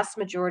the vast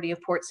majority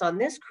of ports on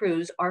this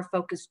cruise are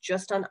focused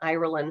just on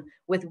Ireland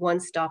with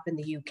one stop in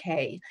the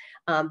UK.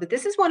 But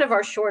this is one of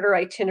our shorter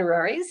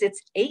itineraries.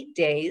 It's 8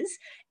 days.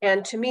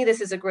 And to me,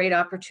 this is a great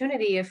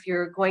opportunity if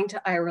you're going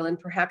to Ireland,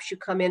 perhaps you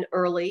come in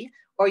early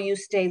or you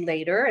stay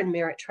later, and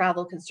Merit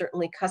Travel can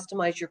certainly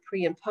customize your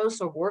pre and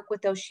post or work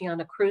with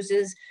Oceania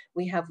Cruises.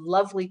 We have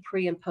lovely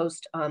pre and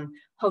post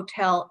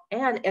hotel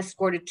and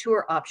escorted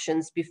tour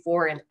options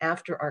before and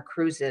after our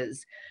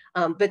cruises.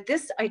 But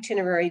this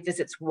itinerary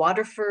visits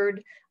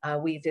Waterford,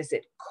 we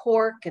visit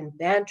Cork and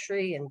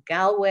Bantry and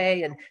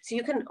Galway. And so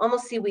you can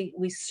almost see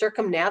we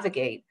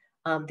circumnavigate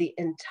the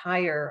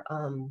entire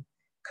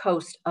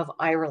coast of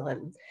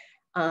Ireland.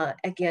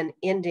 Again,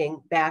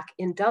 ending back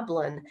in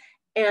Dublin.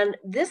 And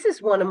this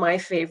is one of my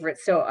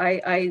favorites. So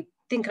I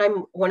think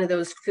I'm one of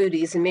those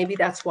foodies, and maybe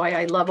that's why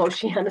I love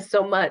Oceania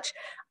so much.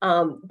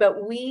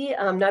 But we,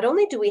 not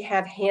only do we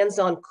have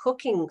hands-on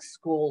cooking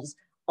schools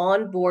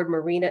on board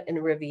Marina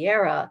and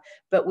Riviera,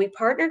 but we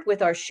partnered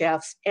with our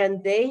chefs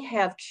and they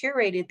have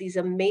curated these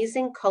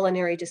amazing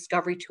culinary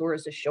discovery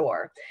tours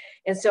ashore.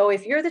 And so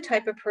if you're the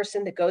type of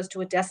person that goes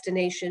to a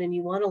destination and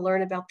you want to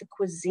learn about the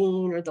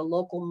cuisine or the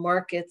local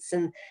markets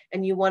and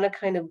you want to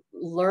kind of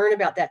learn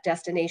about that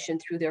destination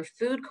through their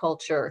food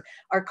culture,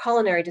 our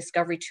culinary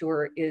discovery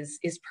tour is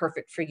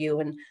perfect for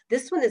you. And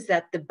this one is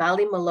at the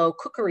Ballymaloe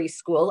Cookery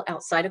School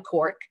outside of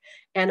Cork.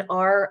 And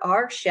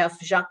our chef,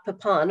 Jacques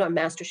Pepin, our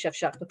master chef,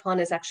 Jacques Pepin,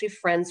 is actually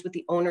friends with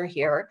the owner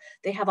here.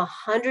 They have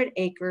 100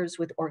 acres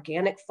with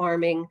organic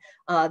farming.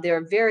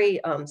 They're very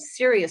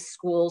serious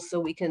schools, so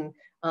we can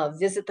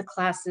visit the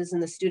classes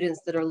and the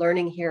students that are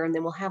learning here, and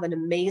then we'll have an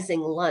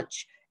amazing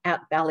lunch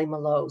at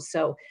Ballymaloe.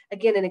 So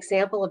again, an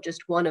example of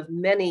just one of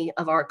many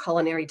of our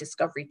culinary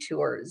discovery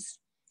tours.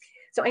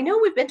 So I know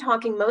we've been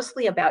talking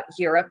mostly about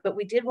Europe, but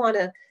we did want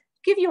to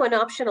give you an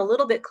option a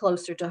little bit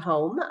closer to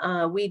home.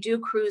 We do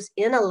cruise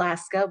in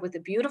Alaska with a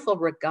beautiful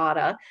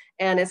regatta.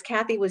 And as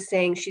Kathy was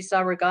saying, she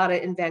saw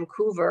regatta in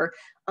Vancouver.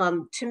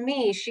 To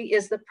me, she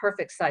is the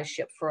perfect size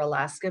ship for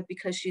Alaska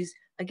because she's,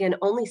 again,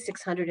 only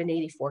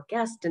 684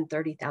 guests and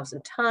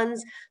 30,000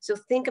 tons. So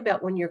think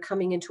about when you're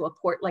coming into a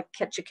port like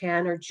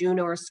Ketchikan or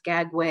Juneau or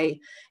Skagway,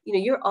 you know,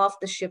 you're off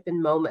the ship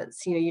in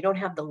moments. You know, you don't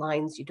have the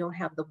lines, you don't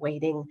have the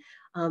waiting.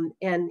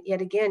 And yet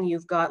again,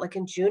 you've got like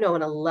in Juneau,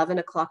 an 11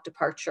 o'clock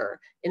departure,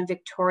 in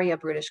Victoria,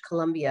 British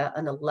Columbia,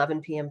 an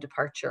 11 p.m.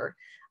 departure.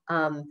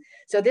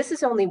 So this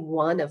is only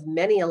one of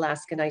many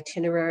Alaskan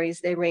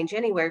itineraries. They range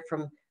anywhere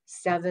from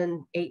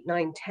 7, 8,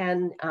 9,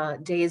 10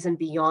 days and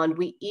beyond.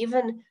 We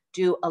even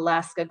do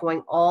Alaska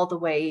going all the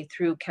way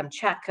through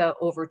Kamchatka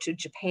over to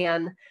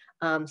Japan.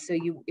 So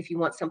if you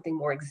want something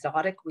more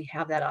exotic, we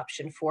have that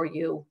option for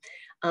you.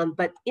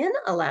 But in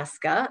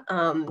Alaska,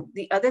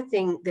 the other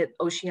thing that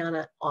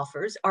Oceania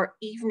offers are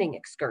evening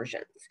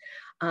excursions.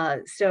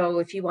 So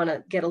if you want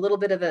to get a little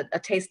bit of a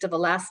taste of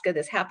Alaska,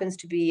 this happens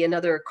to be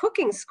another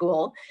cooking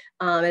school,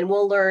 and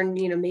we'll learn,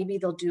 maybe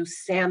they'll do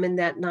salmon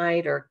that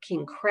night or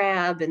king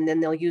crab, and then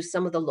they'll use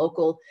some of the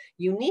local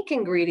unique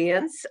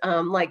ingredients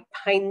like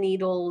pine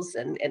needles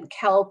and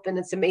kelp, and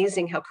it's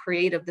amazing how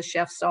creative the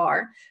chefs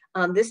are.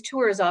 This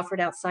tour is offered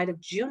outside of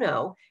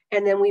Juneau,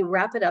 and then we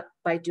wrap it up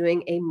by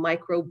doing a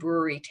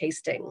microbrewery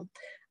tasting.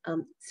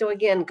 So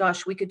again,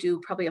 gosh, we could do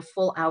probably a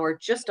full hour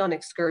just on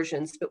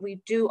excursions, but we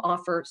do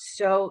offer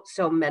so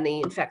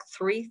many, in fact,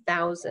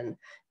 3,000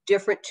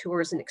 different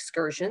tours and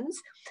excursions.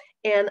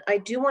 And I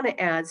do want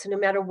to add, so no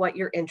matter what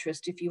your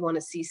interest, if you want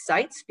to see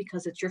sites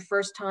because it's your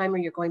first time or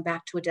you're going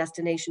back to a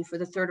destination for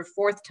the third or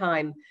fourth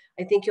time,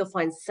 I think you'll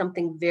find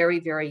something very,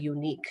 very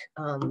unique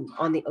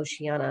on the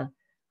Oceania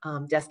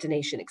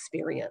destination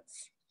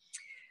experience.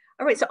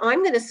 All right, so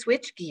I'm going to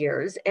switch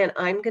gears and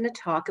I'm going to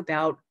talk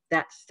about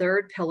that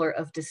third pillar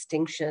of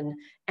distinction,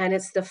 and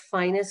it's the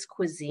finest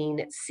cuisine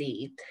at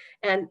sea.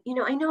 And,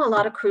 I know a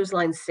lot of cruise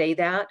lines say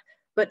that,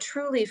 but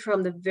truly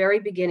from the very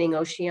beginning,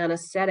 Oceania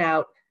set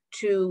out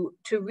to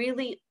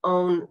really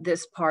own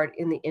this part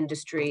in the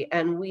industry.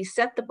 And we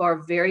set the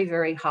bar very,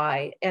 very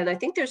high. And I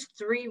think there's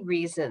three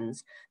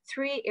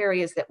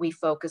areas that we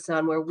focus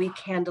on where we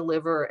can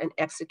deliver and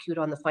execute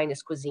on the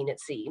finest cuisine at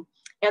sea.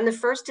 And the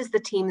first is the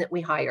team that we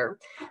hire.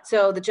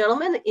 So the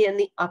gentleman in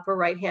the upper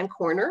right-hand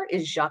corner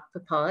is Jacques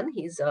Pepin.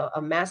 He's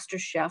a master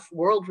chef,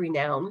 world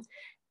renowned,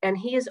 and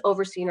he has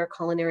overseen our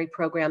culinary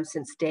program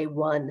since day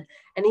one.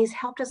 And he's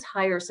helped us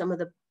hire some of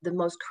the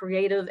most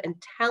creative and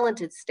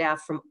talented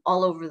staff from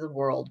all over the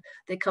world.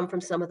 They come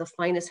from some of the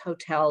finest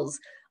hotels,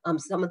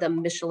 some of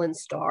them Michelin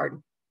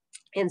starred.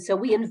 And so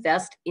we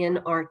invest in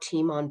our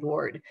team on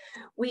board.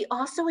 We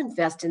also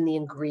invest in the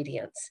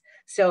ingredients.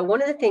 So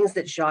one of the things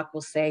that Jacques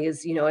will say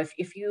is,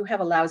 if you have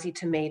a lousy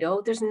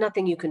tomato, there's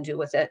nothing you can do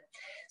with it.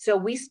 So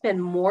we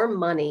spend more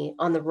money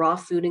on the raw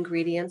food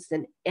ingredients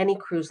than any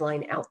cruise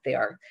line out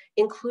there,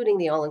 including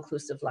the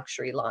all-inclusive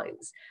luxury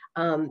lines.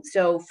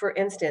 So for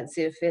instance,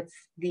 if it's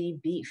the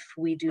beef,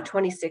 we do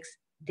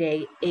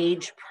 26-day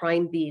aged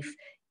prime beef.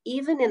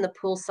 Even in the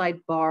poolside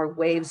bar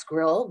Waves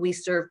Grill, we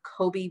serve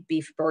Kobe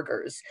beef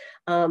burgers.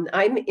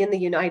 I'm in the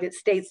United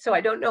States, so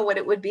I don't know what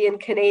it would be in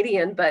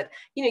Canadian, but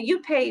you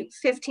pay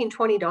 $15,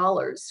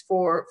 $20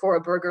 for a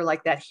burger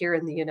like that here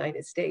in the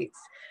United States.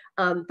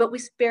 But we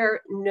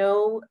spare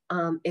no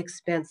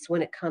expense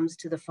when it comes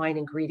to the fine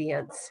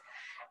ingredients.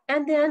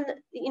 And then,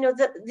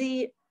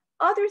 the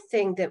other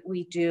thing that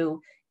we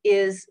do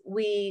is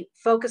we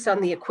focus on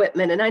the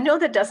equipment. And I know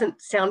that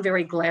doesn't sound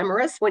very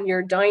glamorous when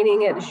you're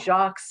dining at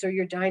Jacques or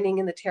you're dining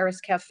in the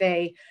Terrace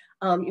Cafe.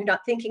 You're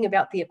not thinking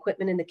about the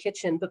equipment in the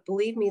kitchen, but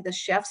believe me, the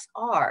chefs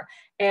are.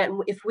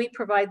 And if we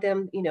provide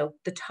them,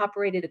 the top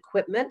rated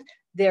equipment,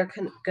 they're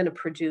going to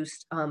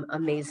produce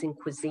amazing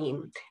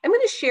cuisine. I'm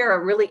going to share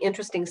a really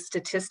interesting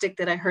statistic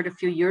that I heard a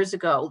few years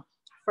ago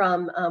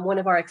from one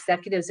of our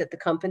executives at the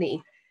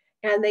company.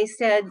 And they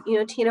said,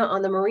 Tina,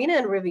 on the Marina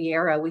and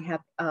Riviera, we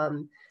have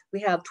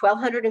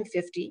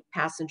 1,250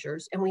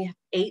 passengers and we have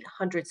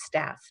 800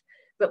 staff.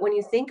 But when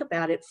you think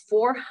about it,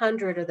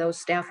 400 of those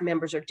staff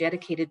members are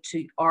dedicated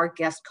to our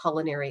guest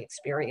culinary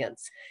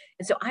experience.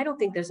 And so I don't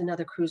think there's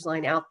another cruise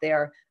line out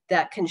there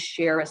that can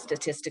share a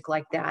statistic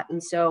like that.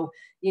 And so,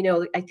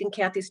 I think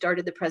Kathy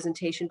started the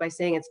presentation by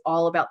saying it's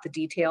all about the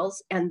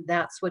details, and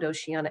that's what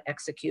Oceania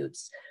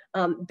executes.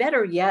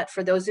 Better yet,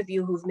 for those of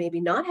you who've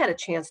maybe not had a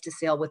chance to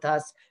sail with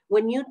us,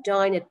 when you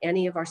dine at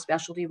any of our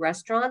specialty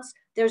restaurants,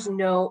 there's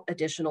no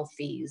additional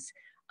fees.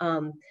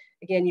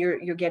 Again,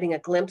 you're getting a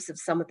glimpse of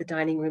some of the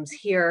dining rooms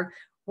here.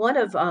 One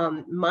of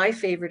my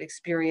favorite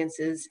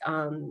experiences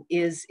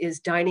is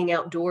dining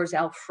outdoors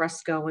al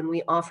fresco, and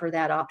we offer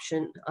that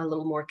option a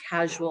little more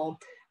casual.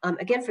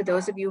 Again, for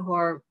those of you who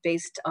are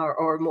based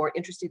or more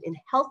interested in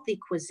healthy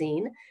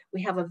cuisine,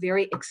 we have a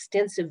very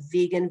extensive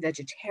vegan,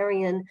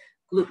 vegetarian,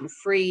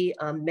 gluten-free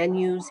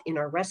menus in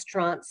our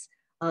restaurants,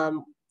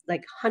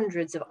 like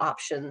hundreds of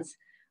options,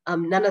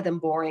 none of them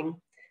boring.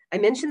 I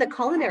mentioned the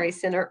Culinary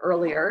Center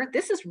earlier.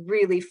 This is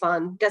really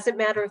fun. Doesn't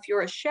matter if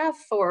you're a chef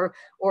or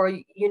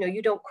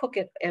you don't cook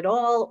it at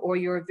all, or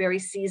you're very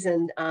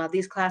seasoned.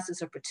 These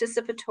classes are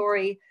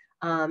participatory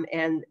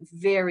and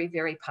very,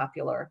 very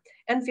popular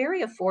and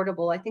very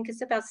affordable. I think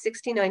it's about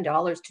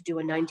 $69 to do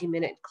a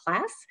 90-minute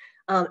class.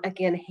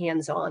 Again,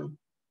 hands-on.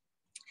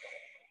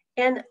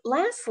 And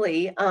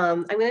lastly,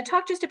 I'm going to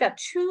talk just about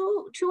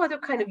two other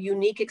kind of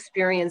unique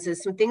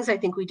experiences, some things I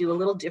think we do a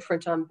little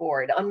different on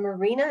board. On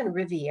Marina and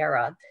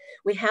Riviera,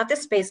 we have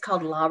this space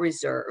called La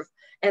Reserve.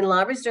 And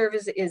La Reserve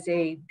is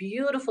a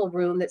beautiful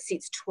room that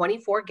seats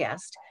 24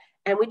 guests.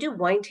 And we do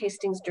wine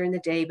tastings during the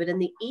day, but in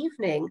the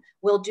evening,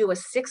 we'll do a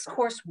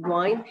 6-course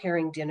wine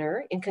pairing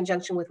dinner in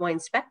conjunction with Wine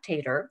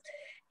Spectator.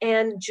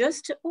 And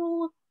just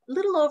a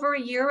little over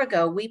a year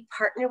ago, we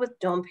partnered with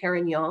Dom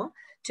Perignon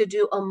to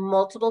do a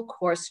multiple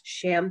course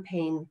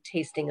champagne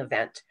tasting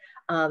event.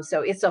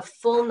 So it's a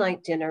full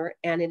night dinner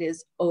and it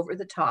is over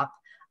the top.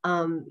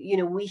 You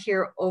know, we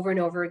hear over and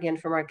over again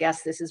from our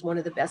guests, this is one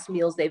of the best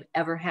meals they've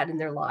ever had in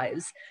their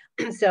lives.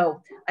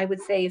 So I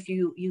would say if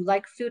you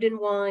like food and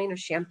wine or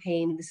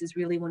champagne, this is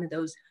really one of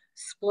those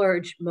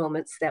splurge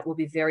moments that will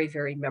be very,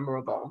 very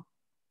memorable.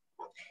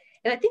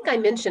 And I think I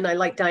mentioned I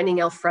like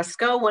dining al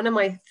fresco. One of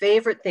my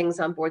favorite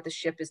things on board the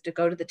ship is to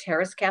go to the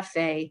Terrace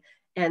Cafe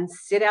and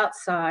sit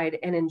outside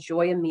and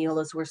enjoy a meal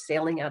as we're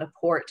sailing out of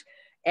port.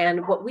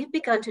 And what we've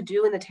begun to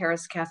do in the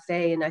Terrace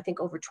Cafe, and I think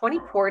over 20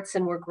 ports,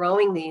 and we're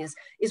growing these,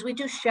 is we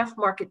do chef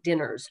market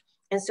dinners.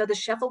 And so the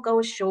chef will go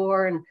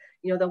ashore and,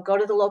 you know, they'll go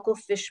to the local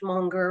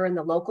fishmonger and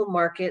the local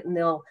market and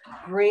they'll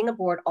bring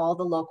aboard all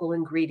the local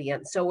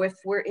ingredients. So if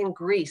we're in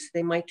Greece,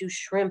 they might do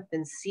shrimp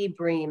and sea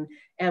bream,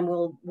 and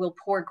we'll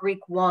pour Greek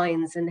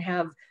wines and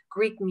have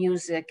Greek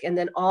music and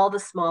then all the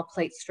small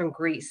plates from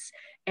Greece.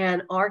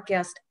 And our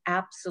guests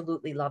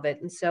absolutely love it.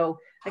 And so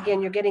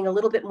again, you're getting a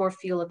little bit more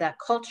feel of that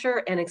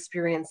culture and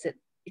experiencing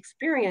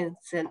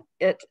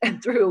it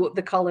through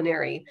the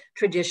culinary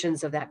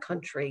traditions of that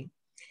country.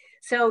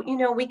 So, you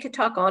know, we could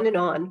talk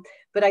on,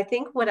 but I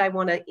think what I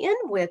want to end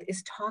with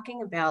is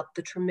talking about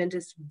the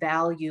tremendous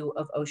value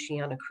of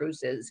Oceania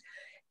cruises.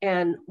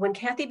 And when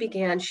Kathy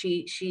began,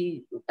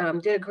 she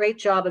did a great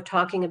job of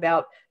talking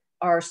about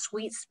our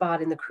sweet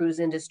spot in the cruise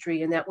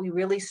industry and that we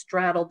really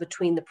straddle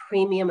between the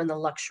premium and the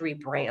luxury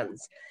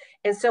brands.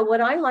 And so what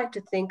I like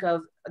to think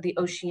of the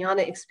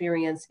Oceania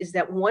experience is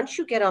that once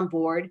you get on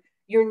board,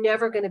 you're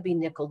never going to be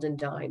nickeled and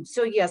dimed.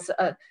 So yes,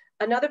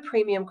 another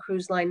premium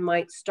cruise line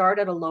might start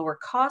at a lower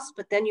cost,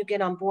 but then you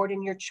get on board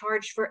and you're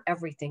charged for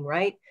everything,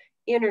 right?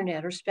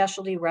 Internet or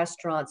specialty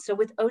restaurants. So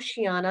with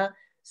Oceania,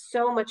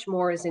 so much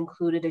more is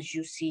included as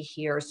you see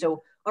here.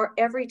 So our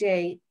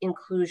everyday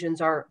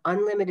inclusions are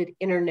unlimited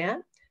internet.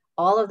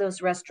 All of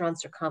those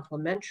restaurants are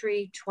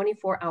complimentary,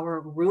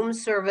 24-hour room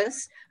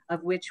service,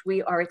 of which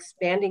we are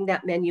expanding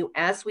that menu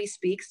as we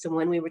speak. So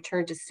when we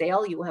return to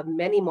sail, you will have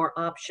many more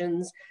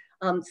options.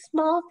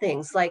 Small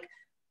things like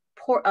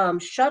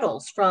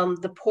shuttles from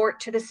the port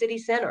to the city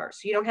center.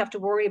 So you don't have to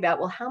worry about,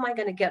 well, how am I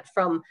going to get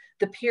from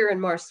the pier in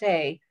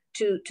Marseille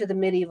to the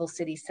medieval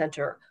city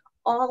center?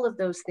 All of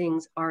those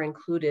things are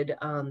included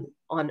on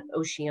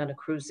Oceania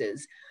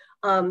cruises.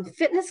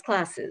 Fitness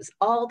classes,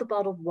 all the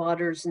bottled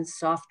waters and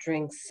soft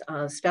drinks,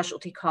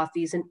 specialty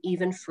coffees, and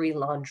even free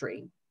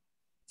laundry.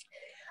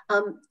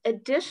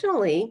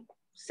 Additionally,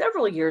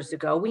 several years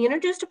ago, we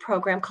introduced a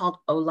program called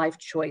O Life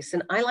Choice,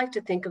 and I like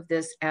to think of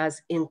this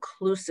as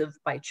inclusive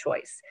by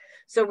choice.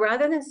 So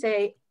rather than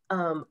say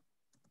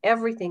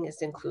everything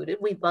is included,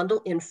 we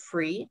bundle in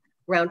free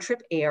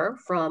round-trip air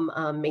from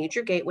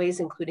major gateways,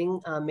 including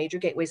major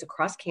gateways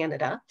across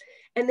Canada.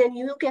 And then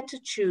you'll get to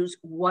choose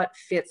what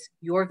fits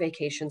your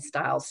vacation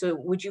style. So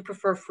would you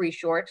prefer free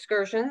shore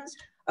excursions,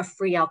 a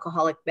free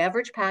alcoholic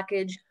beverage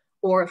package,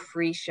 or a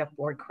free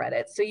shipboard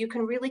credit? So you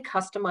can really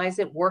customize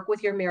it, work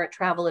with your Merit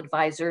travel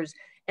advisors,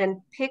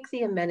 and pick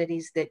the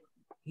amenities that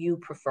you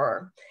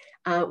prefer.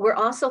 We're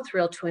also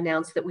thrilled to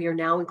announce that we are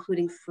now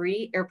including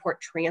free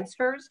airport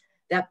transfers.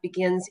 That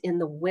begins in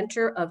the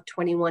winter of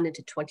 21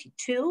 into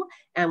 22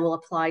 and will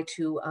apply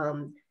to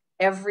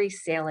every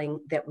sailing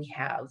that we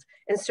have.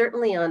 And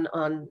certainly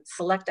on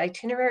select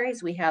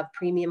itineraries, we have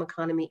premium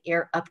economy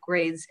air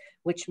upgrades,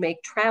 which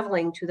make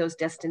traveling to those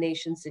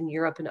destinations in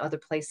Europe and other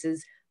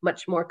places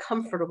much more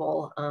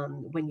comfortable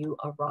when you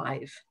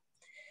arrive.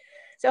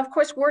 So of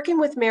course, working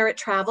with Merit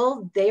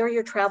Travel, they are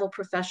your travel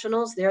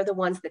professionals. They're the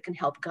ones that can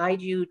help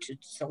guide you to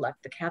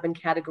select the cabin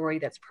category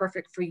that's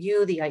perfect for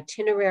you, the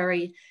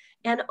itinerary,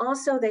 and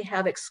also they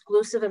have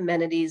exclusive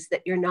amenities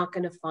that you're not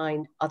going to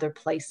find other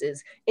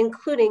places,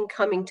 including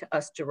coming to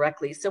us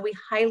directly. So we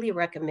highly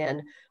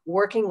recommend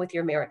working with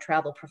your Merit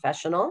Travel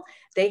professional.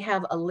 They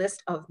have a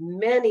list of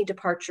many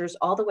departures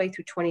all the way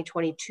through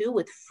 2022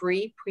 with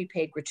free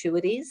prepaid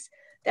gratuities.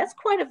 That's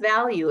quite a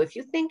value. If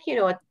you think, you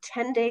know, a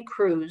 10-day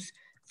cruise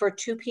for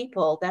 2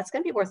 people, that's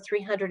going to be worth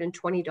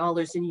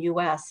 $320 in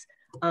US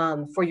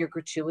for your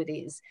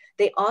gratuities.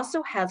 They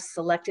also have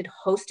selected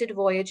hosted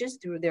voyages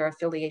through their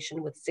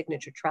affiliation with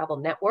Signature Travel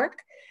Network.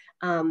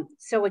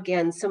 So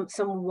again, some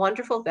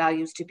wonderful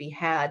values to be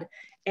had.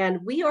 And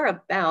we are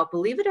about,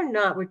 believe it or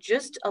not, we're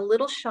just a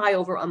little shy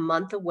over a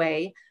month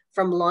away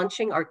from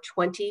launching our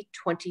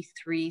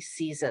 2023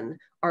 season,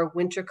 our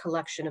winter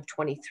collection of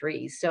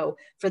 23. So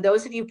for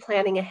those of you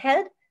planning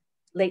ahead,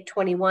 late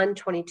 21,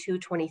 22,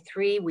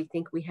 23, we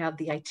think we have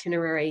the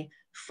itinerary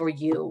for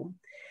you.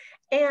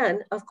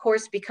 And of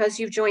course, because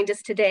you've joined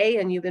us today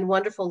and you've been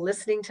wonderful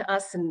listening to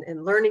us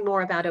and learning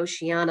more about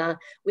Oceania,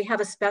 we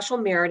have a special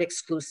Merit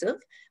exclusive.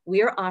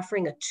 We are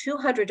offering a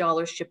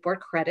 $200 shipboard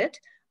credit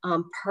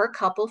per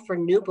couple for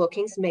new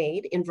bookings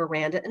made in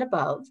Veranda and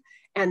above.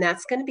 And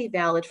that's going to be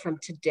valid from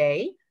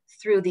today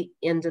through the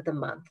end of the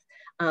month.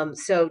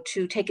 So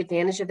to take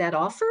advantage of that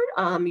offer,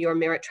 your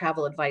Merit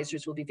Travel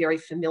advisors will be very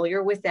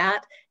familiar with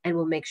that and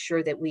will make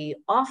sure that we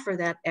offer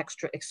that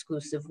extra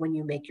exclusive when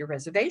you make your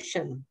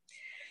reservation.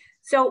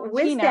 So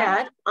with Tina,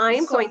 that, I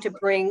am going to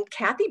bring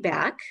Kathy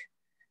back.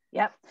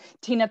 Yep.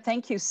 Tina,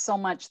 thank you so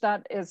much.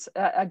 That is,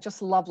 I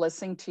just love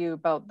listening to you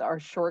about our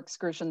shore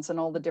excursions and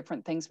all the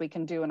different things we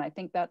can do. And I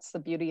think that's the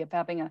beauty of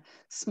having a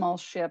small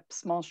ship,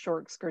 small shore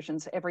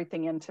excursions,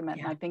 everything intimate.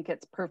 Yeah. And I think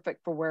it's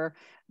perfect for where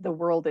the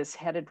world is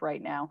headed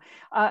right now.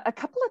 A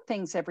couple of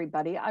things,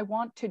 everybody. I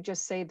want to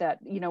just say that,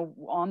 you know,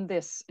 on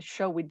this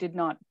show, we did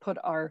not put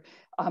our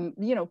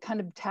you know, kind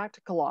of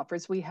tactical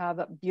offers. We have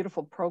a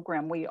beautiful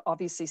program. We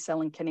obviously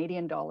sell in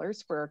Canadian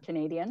dollars for our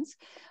Canadians.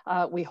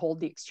 We hold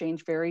the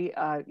exchange very,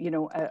 you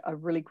know, a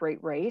really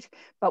great rate.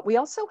 But we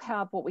also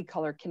have what we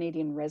call our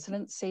Canadian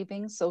resident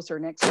savings. Those are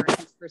an extra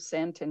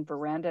 10% in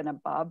veranda and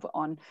above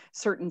on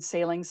certain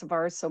sailings of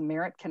ours. So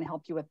Merit can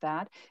help you with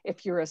that.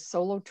 If you're a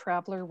solo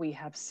traveler, we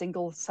have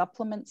single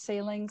supplement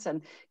sailings,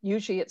 and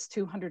usually it's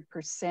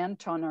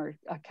 200% on our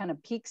kind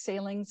of peak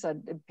sailings,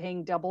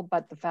 paying double.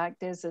 But the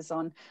fact is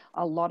on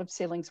a lot of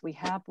sailings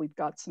we've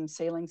got some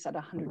sailings at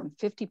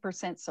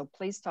 150%. So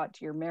please talk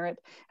to your Merit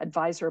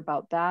advisor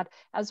about that,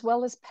 as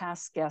well as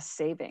past guest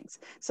savings.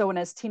 So, and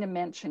as Tina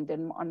mentioned,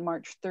 on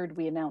March 3rd,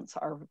 we announce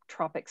our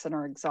tropics and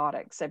our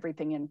exotics,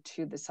 everything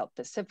into the South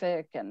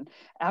Pacific and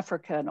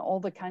Africa and all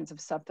the kinds of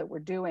stuff that we're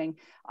doing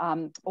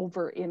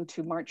over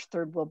into March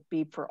 3rd will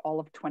be for all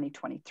of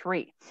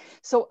 2023.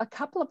 So a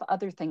couple of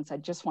other things I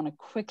just want to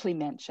quickly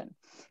mention.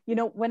 You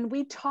know, when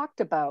we talked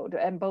about,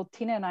 and both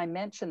Tina and I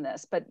mentioned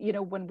this, but you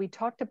know, when we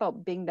talked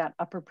about being that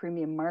upper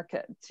premium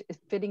market,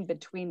 fitting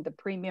between the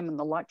premium and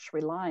the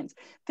luxury lines,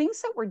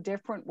 things that were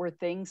different were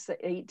things that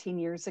 18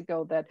 years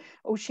ago that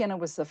Oceania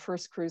was the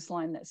first cruise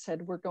line that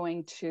said, we're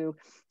going to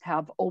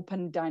have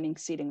open dining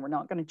seating. We're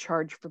not going to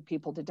charge for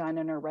people to dine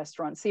in our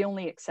restaurants. The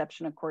only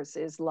exception, of course,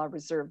 is La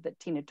Reserve that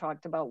Tina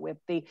talked about with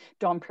the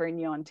Dom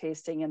Perignon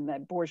tasting and the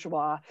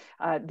Bourgeois.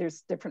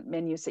 There's different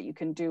menus that you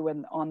can do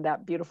on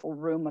that beautiful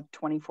room of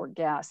 24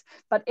 guests.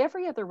 But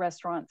every other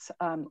restaurant's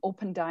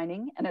open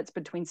dining, and it's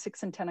between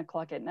 6 and 10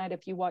 o'clock at night.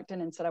 If you walked in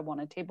and said, I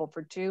want a table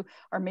for two,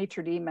 our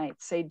maitre d' might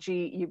say,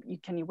 gee,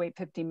 can you wait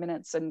 15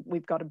 minutes? And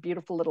we've got a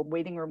beautiful little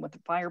waiting room with a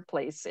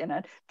fireplace in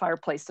it.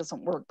 Fireplace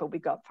doesn't work, but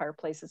we've got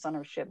fireplaces on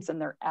our ships and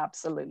they're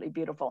absolutely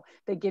beautiful.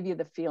 They give you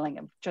the feeling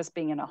of just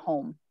being in a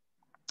home.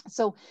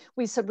 So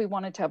we said we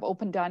wanted to have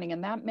open dining,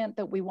 and that meant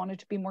that we wanted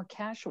to be more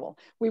casual.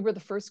 We were the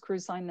first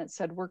cruise line that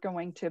said we're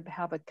going to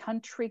have a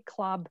country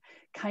club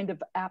kind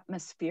of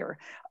atmosphere,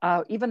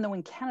 even though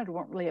in Canada we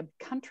don't really have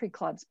country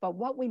clubs. But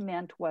what we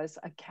meant was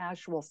a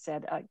casual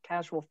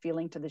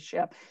feeling to the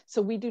ship.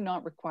 So we do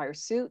not require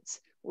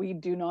suits. We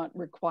do not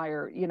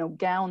require, you know,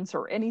 gowns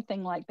or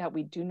anything like that.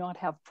 We do not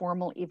have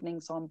formal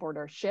evenings on board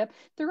our ship.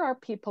 There are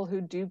people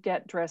who do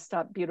get dressed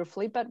up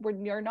beautifully, but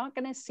you're not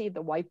going to see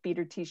the white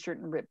beater t-shirt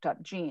and ripped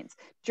up jeans.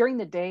 During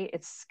the day,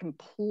 it's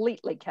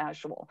completely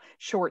casual,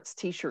 shorts,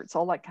 t-shirts,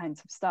 all that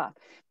kinds of stuff.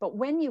 But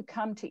when you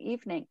come to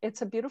evening,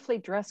 it's a beautifully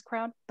dressed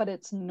crowd, but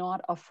it's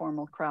not a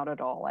formal crowd at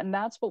all. And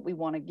that's what we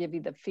want to give you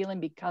the feeling,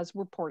 because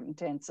we're port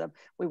intensive.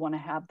 We want to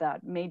have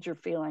that major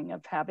feeling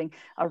of having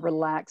a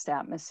relaxed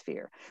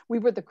atmosphere. We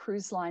were the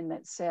cruise line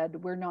that said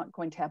we're not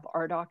going to have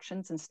art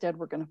auctions. Instead,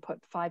 we're going to put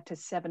 $5 to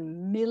 $7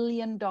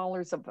 million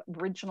of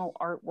original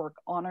artwork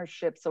on our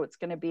ship. So it's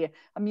going to be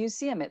a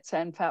museum. It's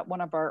in fact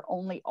one of our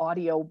only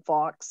audio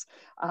Vox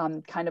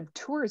kind of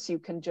tours. You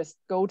can just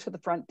go to the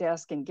front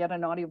desk and get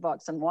an audio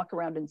Vox and walk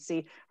around and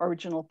see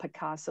original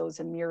Picassos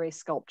and Murray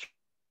sculptures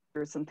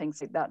and things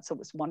like that. So it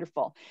was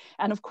wonderful.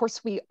 And of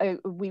course, we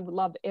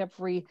love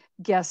every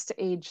guest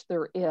age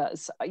there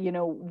is. You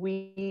know,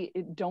 we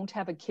don't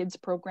have a kids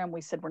program.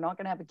 We said we're not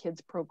going to have a kids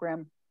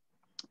program,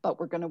 but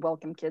we're going to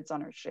welcome kids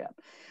on our ship.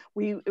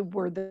 We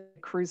were the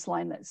cruise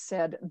line that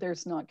said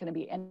there's not going to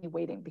be any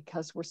waiting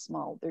because we're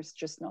small. There's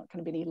just not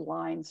going to be any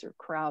lines or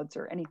crowds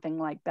or anything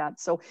like that.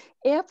 So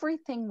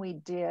everything we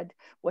did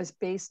was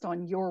based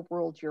on your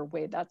world, your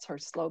way. That's our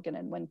slogan.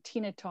 And when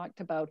Tina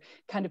talked about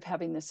kind of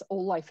having this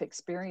old life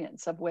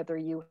experience of whether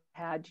you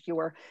had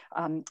your,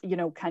 you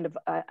know, kind of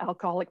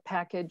alcoholic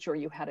package or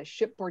you had a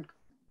shipboard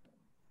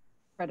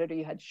credit or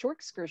you had shore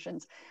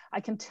excursions, I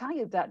can tell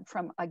you that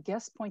from a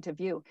guest point of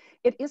view,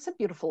 it is a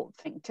beautiful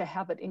thing to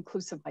have it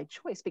inclusive by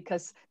choice,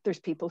 because there's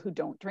people who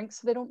don't drink,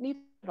 so they don't need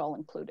it all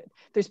included.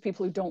 There's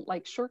people who don't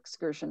like shore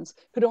excursions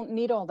who don't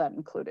need all that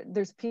included.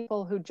 There's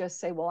people who just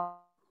say,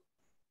 well,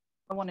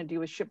 I want to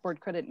do a shipboard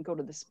credit and go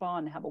to the spa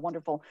and have a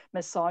wonderful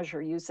massage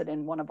or use it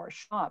in one of our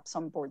shops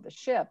on board the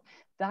ship.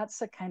 That's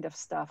the kind of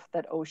stuff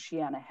that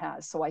Oceania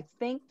has. So I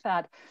think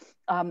that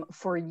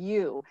for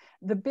you,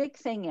 the big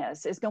thing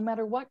is no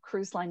matter what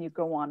cruise line you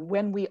go on,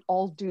 when we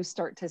all do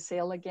start to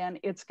sail again,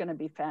 it's going to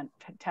be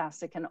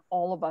fantastic. And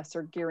all of us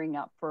are gearing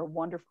up for a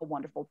wonderful,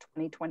 wonderful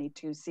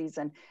 2022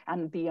 season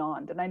and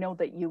beyond. And I know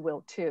that you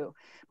will too.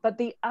 But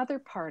the other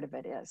part of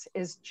it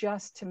is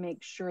just to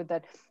make sure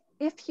that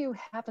if you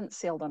haven't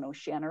sailed on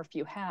Oceania, or if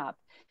you have,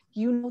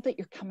 you know that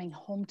you're coming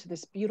home to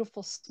this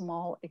beautiful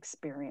small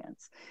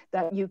experience,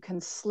 that you can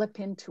slip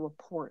into a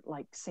port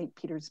like St.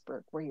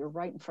 Petersburg, where you're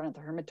right in front of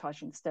the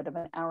Hermitage instead of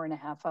an hour and a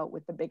half out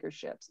with the bigger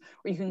ships,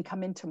 or you can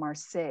come into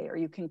Marseille, or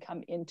you can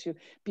come into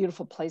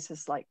beautiful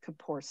places like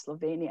Koper,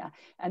 Slovenia,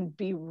 and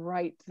be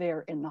right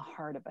there in the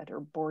heart of it, or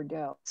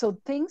Bordeaux. So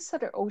things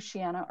that are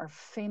Oceania are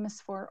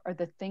famous for are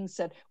the things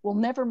that will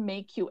never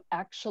make you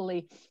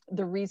actually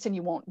the reason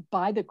you won't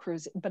buy the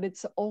cruise, but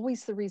it's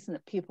always the reason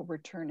that people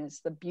return, is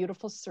the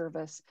beautiful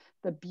service,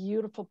 the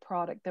beautiful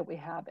product that we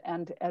have.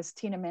 And as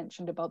Tina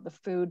mentioned about the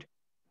food,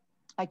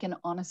 I can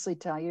honestly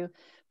tell you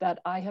that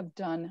I have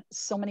done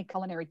so many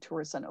culinary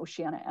tours on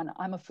Oceania, and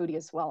I'm a foodie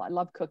as well. I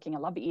love cooking, I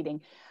love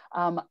eating,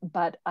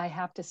 but I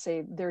have to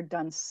say they're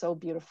done so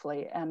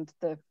beautifully, and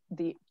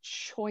the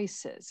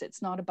choices.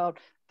 It's not about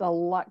the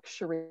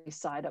luxury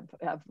side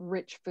of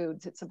rich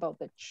foods. It's about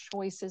the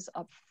choices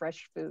of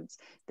fresh foods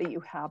that you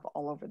have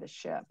all over the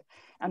ship.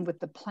 And with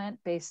the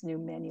plant-based new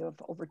menu of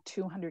over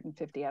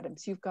 250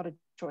 items, you've got a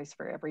choice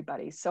for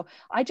everybody. So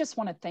I just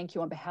want to thank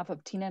you on behalf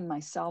of Tina and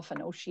myself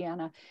and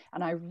Oceania.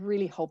 And I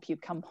really hope you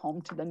come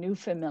home to the new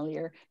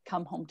familiar,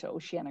 come home to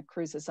Oceania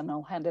Cruises, and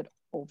I'll hand it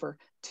over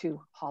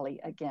to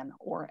Holly again,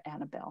 or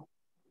Annabelle.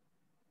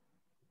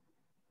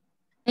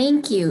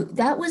 Thank you.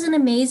 That was an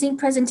amazing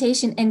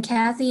presentation. And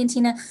Kathy and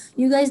Tina,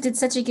 you guys did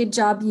such a good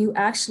job. You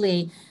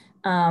actually,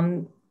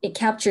 it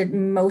captured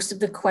most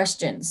of the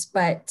questions,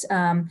 but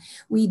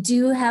we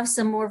do have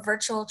some more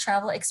virtual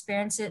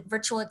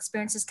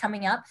experiences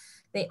coming up.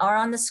 They are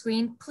on the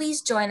screen.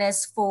 Please join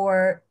us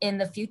for in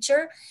the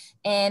future.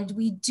 And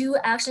we do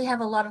actually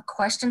have a lot of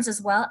questions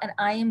as well. And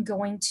I am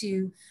going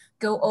to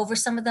go over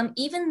some of them.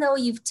 Even though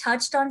you've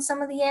touched on some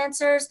of the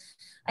answers,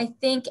 I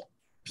think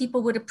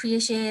people would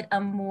appreciate a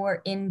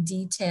more in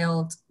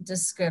detailed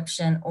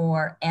description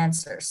or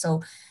answer.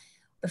 So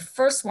the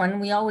first one,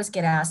 we always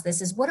get asked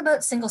this, is what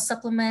about single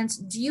supplements?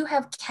 Do you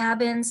have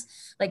cabins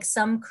like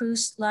some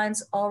cruise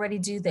lines already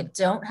do that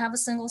don't have a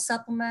single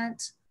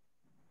supplement?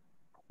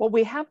 Well,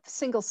 we have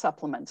single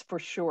supplements for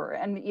sure.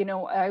 And, you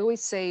know, I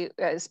always say,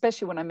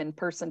 especially when I'm in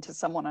person to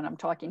someone and I'm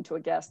talking to a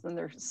guest and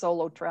they're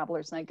solo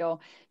travelers, and I go,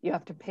 you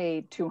have to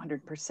pay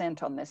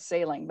 200% on this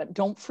sailing, but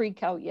don't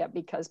freak out yet,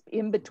 because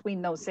in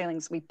between those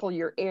sailings, we pull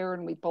your air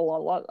and we pull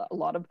a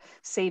lot of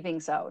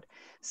savings out.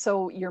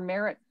 So your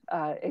Merit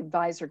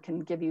advisor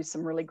can give you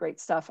some really great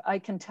stuff. I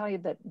can tell you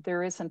that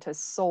there isn't a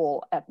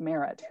soul at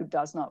Merit who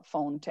does not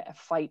phone to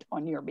fight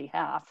on your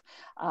behalf.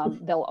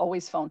 They'll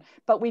always phone.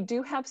 But we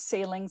do have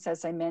sailings,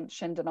 as I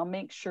mentioned, and I'll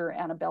make sure,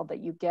 Annabelle,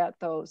 that you get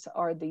those,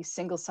 are the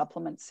single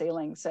supplement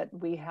sailings that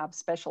we have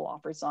special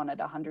offers on at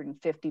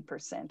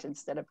 150%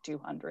 instead of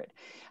 200.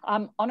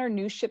 On our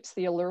new ships,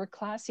 the Allura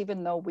class,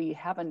 even though we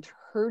haven't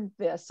heard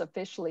this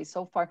officially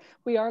so far,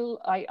 we are,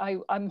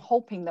 I'm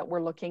hoping that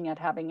we're looking at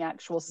having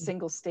actual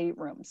single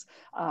staterooms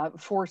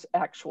for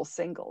actual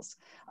singles.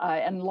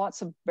 And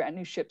lots of brand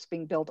new ships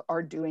being built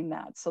are doing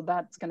that. So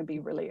that's going to be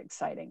really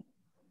exciting.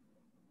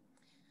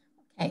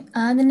 Okay,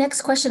 the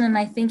next question, and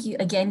I think you,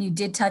 again, you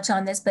did touch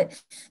on this, but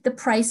the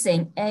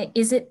pricing,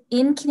 is it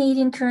in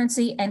Canadian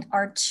currency, and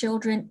are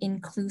children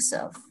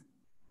inclusive?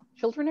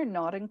 Children are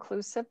not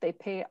inclusive. They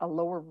pay a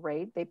lower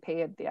rate. They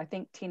pay, I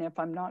think, Tina, if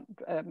I'm not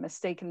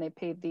mistaken, they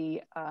pay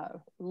the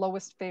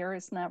lowest fare,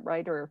 isn't that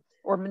right? Or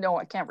no,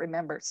 I can't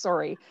remember.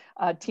 Sorry.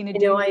 Tina,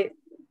 do you?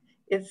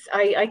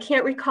 I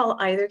can't recall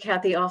either,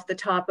 Kathy, off the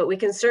top, but we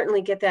can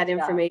certainly get that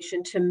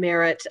information to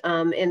Merit.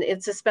 And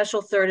it's a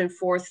special third and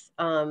fourth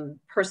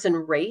person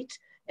rate.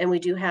 And we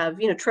do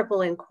have, you know,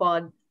 triple and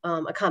quad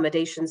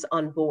accommodations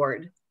on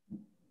board.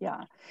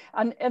 Yeah.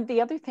 And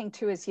the other thing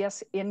too is,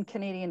 yes, in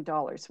Canadian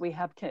dollars, we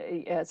have,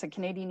 as a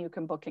Canadian, you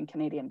can book in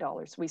Canadian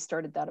dollars. We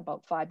started that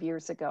about 5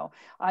 years ago.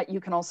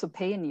 You can also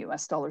pay in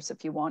US dollars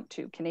if you want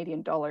to.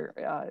 Canadian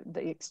dollar,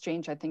 the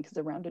exchange, I think, is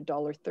around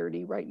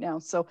 $1.30 right now.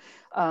 So,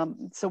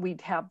 so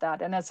we'd have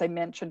that. And as I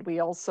mentioned, we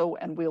also,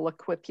 and we'll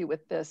equip you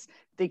with this,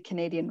 the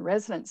Canadian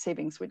resident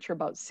savings, which are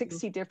about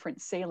 60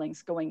 different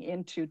sailings going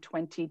into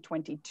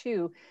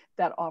 2022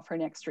 that offer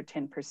an extra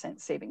 10%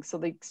 savings. So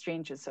the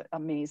exchange is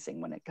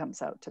amazing when it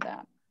comes out to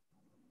that.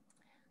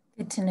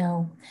 Good to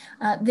know.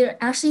 There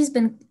actually has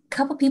been a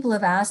couple people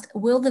have asked,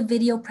 will the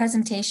video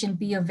presentation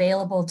be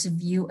available to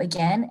view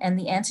again? And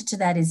the answer to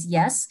that is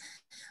yes.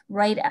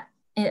 Right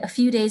a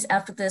few days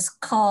after this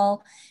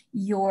call,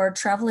 your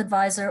travel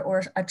advisor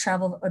or a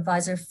travel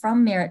advisor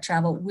from Merit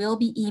Travel will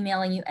be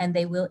emailing you, and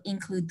they will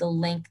include the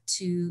link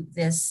to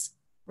this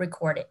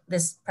recording,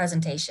 this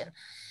presentation.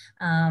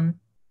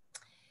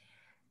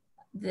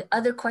 The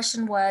other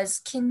question was,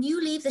 can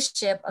you leave the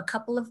ship a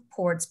couple of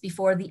ports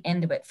before the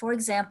end of it? For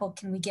example,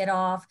 can we get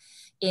off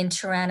in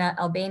Tirana,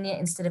 Albania,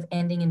 instead of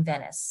ending in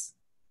Venice?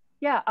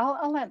 Yeah,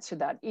 I'll answer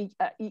that.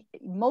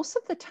 Most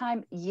of the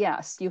time,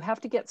 yes, you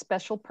have to get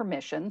special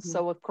permission.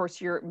 So of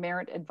course your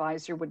Merit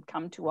advisor would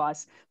come to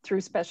us through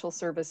special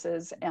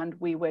services, and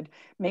we would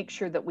make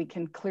sure that we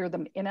can clear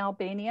them in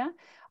Albania.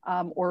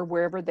 or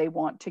wherever they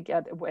want to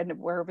get,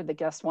 wherever the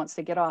guest wants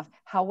to get off.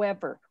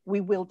 However,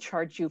 we will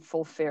charge you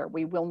full fare.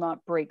 We will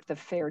not break the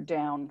fare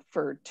down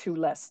for 2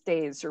 less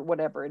days or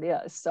whatever it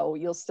is. So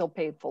you'll still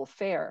pay full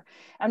fare.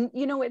 And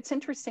you know, it's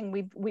interesting.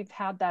 We've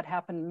had that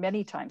happen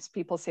many times.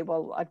 People say,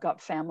 "Well, I've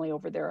got family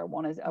over there. I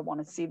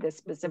want to see this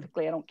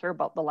specifically. I don't care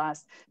about the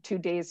last 2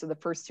 days or the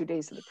first 2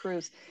 days of the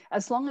cruise."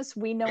 As long as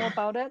we know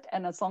about it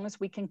and as long as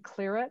we can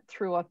clear it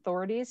through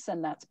authorities,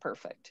 then that's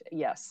perfect.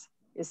 Yes,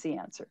 is the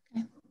answer.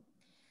 Okay.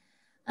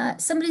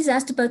 Somebody's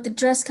asked about the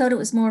dress code. It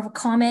was more of a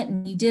comment,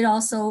 and you did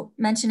also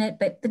mention it,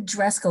 but the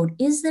dress code,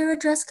 is there a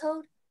dress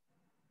code?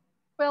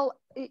 Well,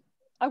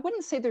 I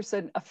wouldn't say there's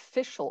an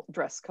official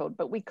dress code,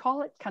 but we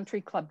call it country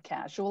club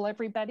casual,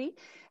 everybody.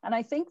 And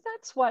I think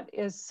that's what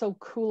is so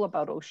cool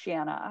about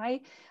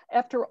Oceania.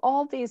 After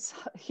all these,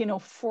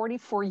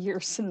 44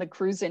 years in the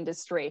cruise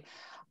industry,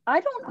 I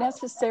don't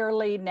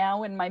necessarily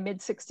now in my mid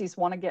 60s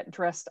want to get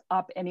dressed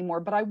up anymore,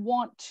 but I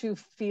want to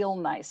feel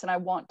nice and I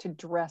want to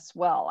dress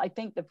well. I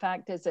think the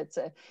fact is it's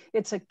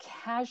a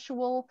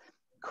casual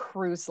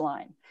cruise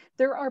line.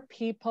 There are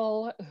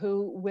people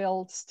who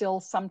will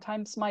still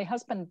sometimes, my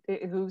husband,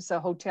 who's a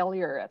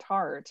hotelier at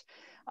heart,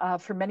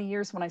 for many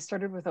years when I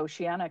started with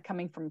Oceania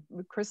coming from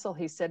Crystal,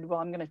 he said, "Well,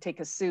 I'm going to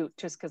take a suit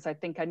just because I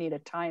think I need a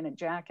tie and a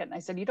jacket." And I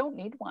said, "You don't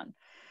need one."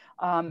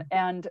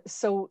 And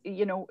so,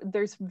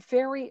 there's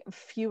very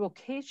few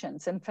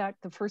occasions. In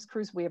fact, the first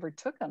cruise we ever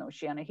took on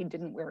Oceania, he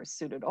didn't wear a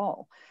suit at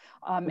all.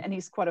 And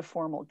he's quite a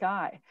formal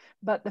guy.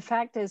 But the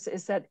fact is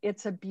that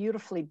it's a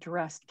beautifully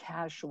dressed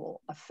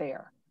casual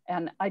affair.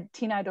 And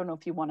Tina, I don't know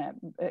if you want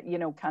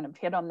to, kind of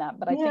hit on that,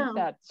 but I think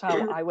that's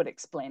how I would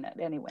explain it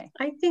anyway.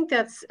 I think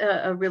that's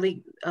a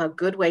really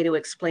good way to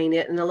explain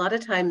it. And a lot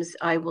of times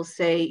I will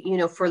say,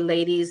 for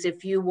ladies,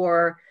 if you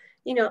wore,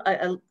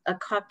 a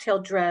cocktail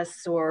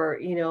dress or,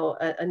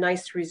 a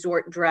nice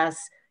resort dress,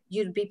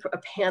 you'd be a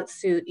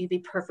pantsuit, you'd be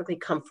perfectly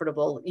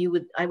comfortable.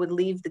 I would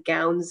leave the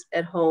gowns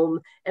at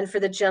home. And for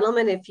the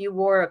gentlemen, if you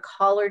wore a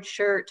collared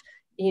shirt,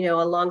 a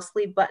long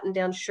sleeve button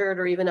down shirt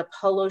or even a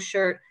polo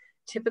shirt,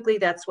 typically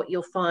that's what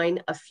you'll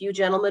find. A few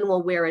gentlemen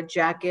will wear a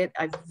jacket.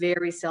 I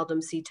very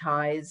seldom see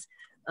ties.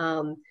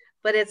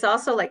 But it's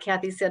also, like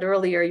Kathy said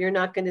earlier, you're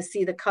not going to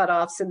see the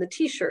cutoffs and the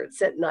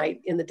t-shirts at night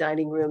in the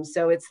dining room.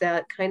 So it's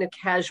that kind of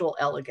casual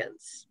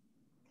elegance.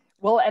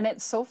 Well, and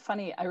it's so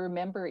funny. I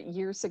remember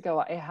years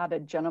ago, I had a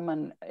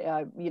gentleman,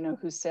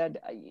 who said,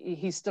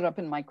 he stood up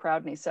in my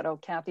crowd and he said, "Oh,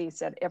 Kathy," he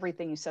said,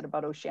 "everything you said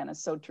about Oceania is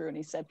so true." And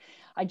he said,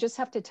 "I just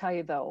have to tell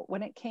you though,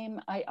 when it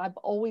came, I've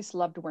always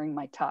loved wearing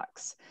my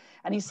tux."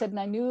 And he said, "And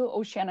I knew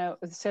Oceania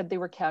said they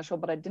were casual,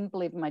 but I didn't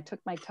believe them. I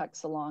took my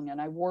tux along and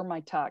I wore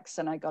my tux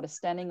and I got a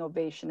standing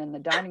ovation in the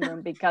dining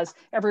room because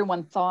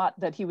everyone thought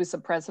that he was the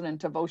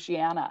president of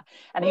Oceania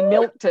and he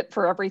milked it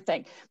for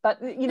everything."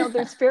 But,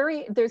 there's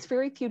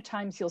very few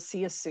times you'll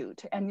see a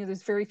suit, and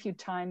there's very few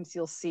times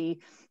you'll see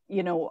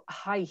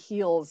high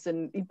heels,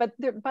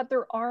 but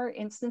there are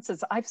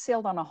instances. I've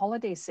sailed on a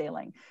holiday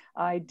sailing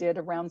I did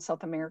around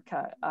South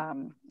America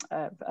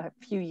a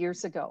few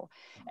years ago,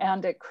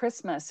 and at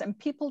Christmas, and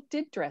people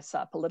did dress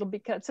up a little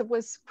because it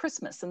was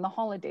Christmas and the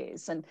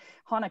holidays and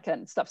Hanukkah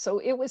and stuff, so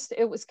it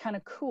was kind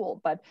of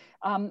cool, but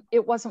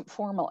it wasn't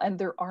formal, and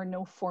there are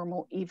no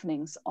formal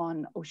evenings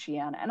on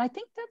Oceania. And I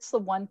think that's the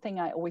one thing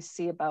I always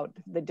see about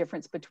the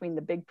difference between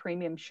the big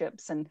premium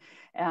ships and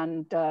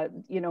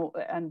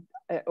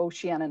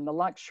Oceania and the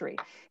luxury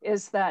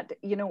is that,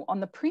 on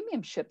the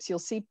premium ships, you'll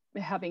see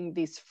having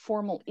these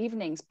formal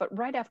evenings, but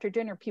right after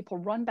dinner, people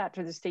run back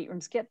to the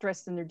staterooms, get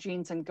dressed in their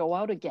jeans and go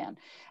out again.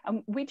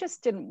 And we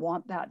just didn't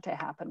want that to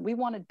happen. We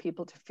wanted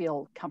people to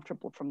feel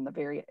comfortable from the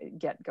very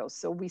get-go.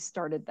 So we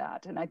started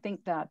that. And I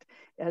think that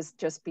has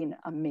just been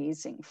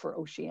amazing for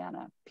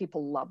Oceania.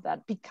 People love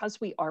that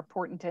because we are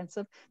port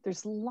intensive.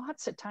 There's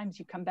lots of times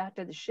you come back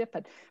to the ship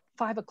at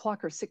 5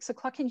 o'clock or 6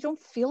 o'clock and you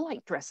don't feel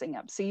like dressing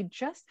up. So you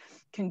just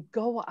can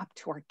go up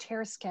to our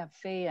terrace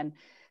cafe and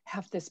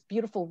have this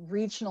beautiful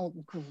regional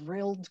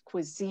grilled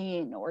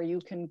cuisine, or you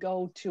can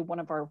go to one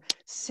of our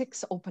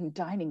 6 open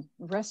dining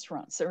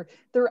restaurants.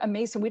 They're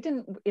amazing.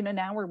 In an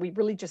hour, we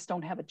really just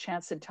don't have a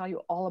chance to tell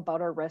you all about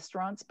our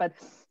restaurants, but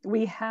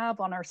we have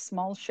on our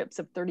small ships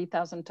of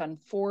 30,000 ton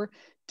 4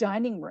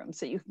 dining rooms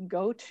that you can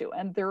go to,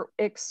 and they're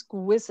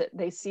exquisite.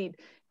 They seat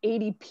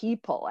 80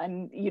 people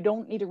and you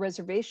don't need a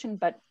reservation,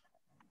 but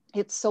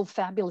it's so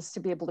fabulous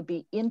to be able to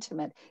be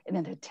intimate in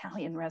an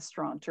Italian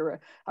restaurant or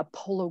a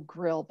polo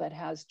grill that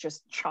has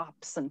just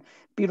chops and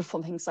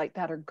beautiful things like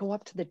that, or go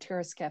up to the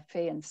Terrace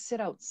Cafe and sit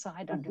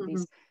outside under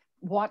these,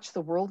 watch the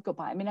world go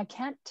by. I mean, I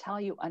can't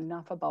tell you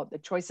enough about the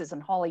choices.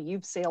 And Holly,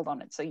 you've sailed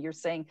on it, so you're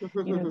saying,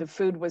 the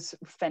food was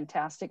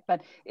fantastic,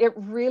 but it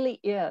really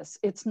is.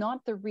 It's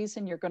not the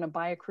reason you're going to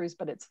buy a cruise,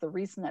 but it's the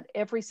reason that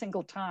every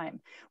single time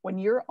when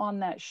you're on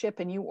that ship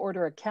and you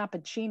order a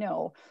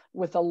cappuccino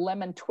with a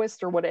lemon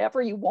twist or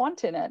whatever you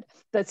want in it,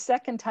 the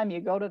second time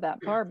you go to that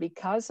bar,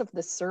 because of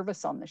the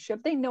service on the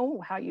ship, they know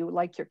how you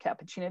like your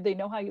cappuccino, they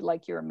know how you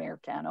like your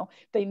Americano,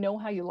 they know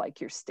how you like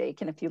your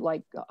steak, and if you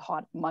like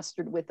hot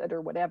mustard with it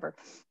or whatever.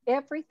 shore.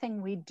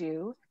 Everything we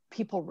do,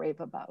 people rave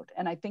about.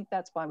 And I think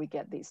that's why we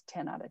get these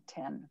 10 out of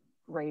 10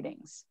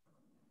 ratings.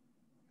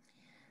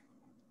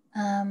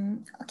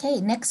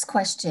 Okay, next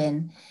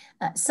question.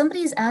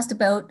 Somebody's asked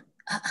about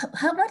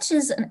how much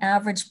is an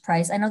average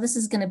price? I know this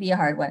is going to be a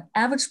hard one.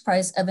 Average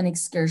price of an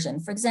excursion,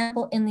 for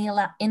example, in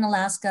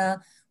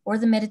Alaska or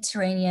the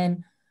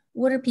Mediterranean,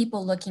 what are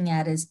people looking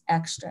at as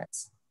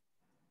extras?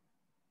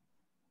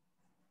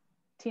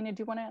 Tina,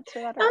 do you want to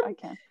answer that, or I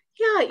can?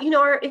 Yeah, you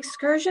know, our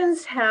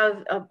excursions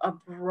have a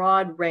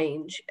broad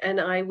range. And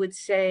I would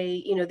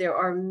say, you know, there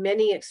are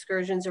many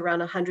excursions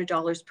around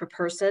 $100 per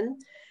person.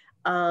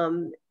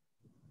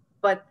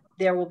 But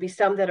there will be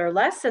some that are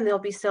less and there'll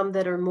be some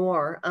that are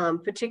more,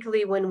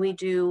 particularly when we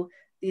do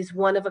these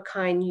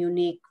one-of-a-kind,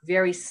 unique,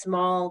 very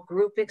small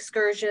group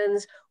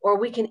excursions, or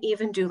we can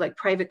even do like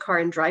private car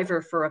and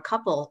driver for a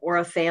couple or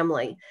a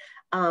family.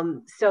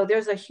 So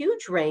there's a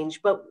huge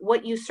range, but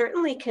what you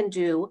certainly can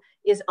do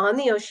is on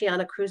the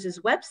Oceania Cruises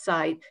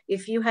website,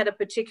 if you had a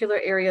particular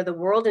area of the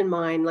world in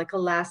mind, like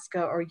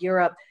Alaska or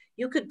Europe,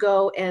 you could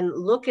go and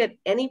look at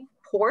any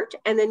port,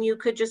 and then you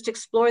could just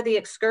explore the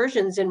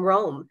excursions in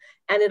Rome,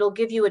 and it'll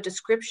give you a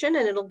description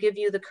and it'll give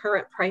you the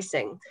current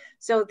pricing.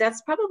 So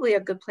that's probably a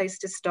good place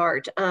to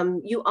start.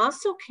 You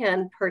also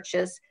can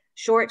purchase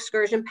shore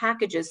excursion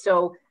packages.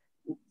 So,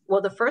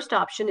 well, the first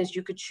option is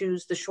you could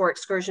choose the shore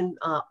excursion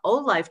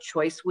O-Life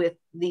choice with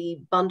the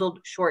bundled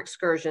shore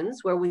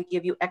excursions, where we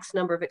give you X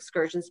number of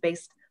excursions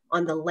based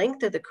on the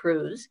length of the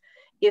cruise.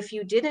 If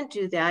you didn't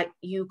do that,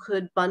 you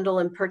could bundle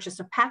and purchase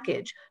a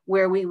package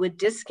where we would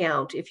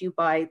discount. If you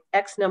buy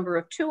X number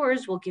of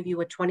tours, we'll give you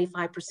a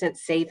 25%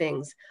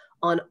 savings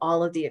on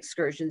all of the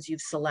excursions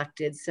you've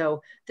selected.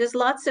 So there's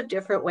lots of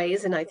different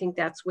ways. And I think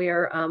that's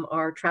where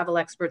our travel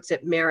experts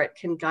at Merit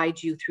can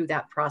guide you through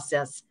that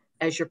process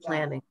as you're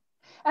planning.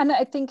 And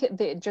I think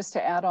just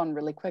to add on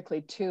really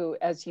quickly too,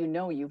 as you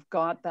know, you've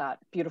got that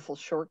beautiful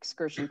shore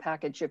excursion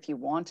package if you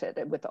want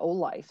it with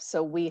O-Life.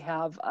 So we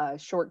have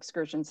shore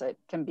excursions that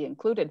can be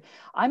included.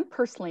 I'm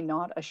personally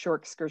not a shore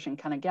excursion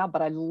kind of gal,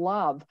 but I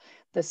love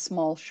the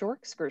small shore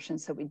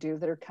excursions that we do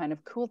that are kind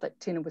of cool that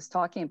Tina was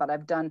talking about.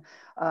 I've done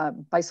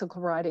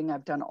bicycle riding,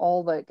 I've done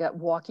all the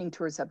walking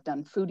tours, I've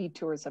done foodie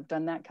tours, I've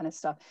done that kind of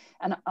stuff.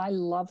 And I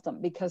love them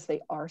because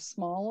they are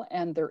small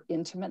and they're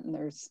intimate,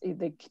 and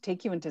they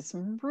take you into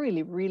some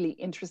really, really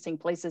interesting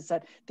places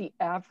that the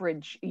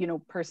average, you know,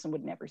 person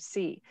would never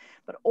see.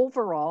 But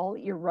overall,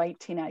 you're right,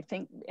 Tina, I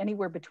think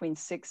anywhere between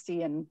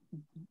 60 and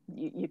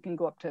you can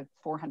go up to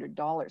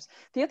 $400.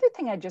 The other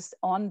thing I just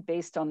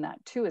based on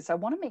that too, is I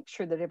want to make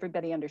sure that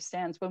everybody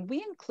understands when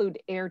we include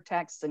air,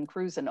 tax, and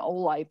cruise and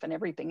O-Life and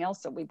everything else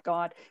that we've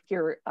got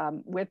here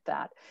with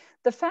that.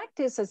 The fact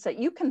is that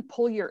you can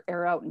pull your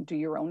air out and do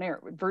your own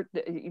air.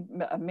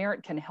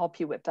 Merit can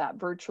help you with that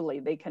virtually.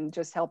 They can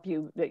just help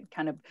you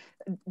kind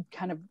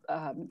of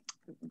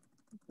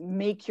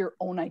make your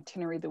own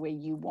itinerary the way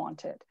you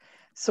want it.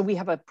 So we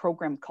have a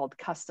program called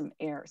Custom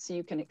Air. So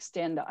you can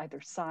extend to either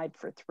side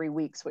for 3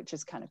 weeks, which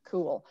is kind of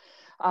cool.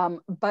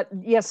 But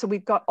yeah, so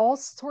we've got all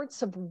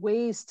sorts of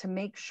ways to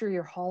make sure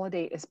your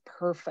holiday is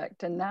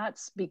perfect. And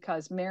that's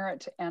because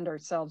Merit and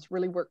ourselves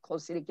really work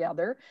closely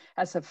together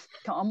as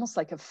almost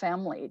like a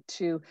family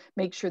to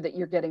make sure that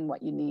you're getting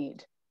what you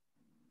need.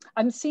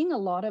 I'm seeing a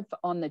lot of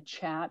on the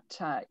chat,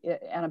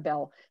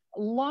 Annabelle,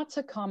 lots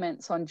of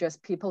comments on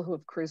just people who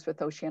have cruised with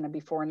Oceania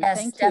before. And yes,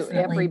 thank you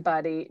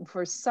everybody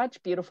for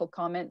such beautiful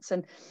comments.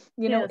 And,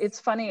 you know, it's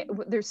funny,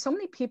 there's so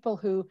many people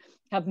who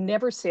have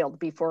never sailed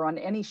before on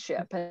any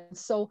ship. And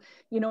so,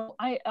 you know,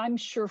 I'm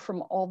sure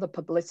from all the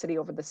publicity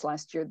over this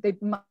last year, they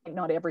might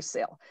not ever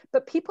sail.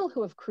 But people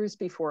who have cruised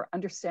before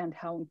understand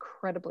how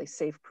incredibly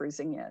safe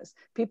cruising is.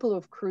 People who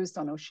have cruised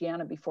on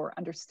Oceania before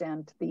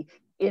understand the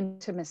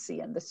intimacy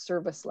and the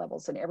service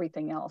levels and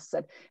everything else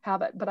that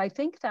have it. But I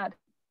think that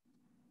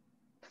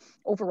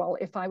overall,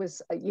 if I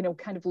was, you know,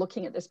 kind of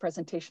looking at this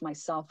presentation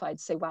myself, I'd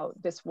say, wow,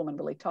 this woman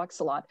really talks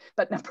a lot.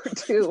 But number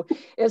two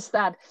is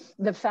that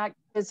the fact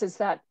is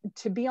that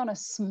to be on a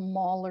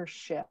smaller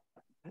ship,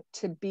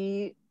 to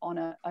be on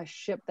a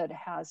ship that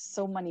has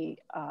so many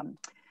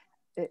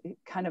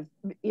kind of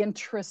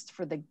interest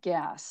for the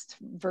guest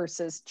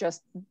versus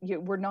just,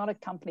 we're not a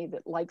company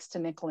that likes to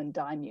nickel and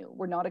dime you.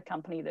 We're not a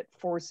company that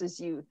forces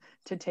you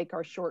to take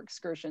our shore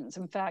excursions.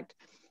 In fact,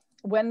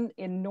 when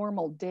in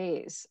normal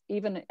days,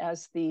 even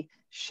as the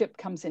ship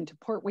comes into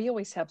port, we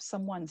always have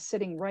someone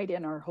sitting right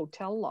in our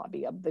hotel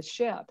lobby of the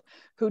ship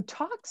who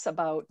talks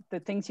about the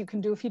things you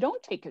can do if you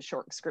don't take a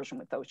short excursion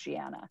with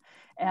Oceania,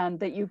 and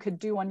that you could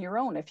do on your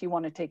own if you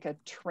want to take a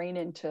train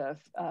into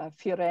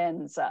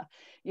Firenze,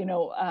 you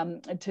know,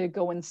 to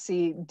go and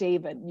see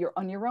David. You're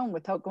on your own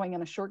without going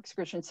on a short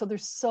excursion. So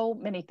there's so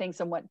many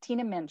things. And what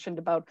Tina mentioned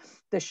about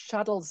the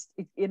shuttles,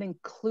 it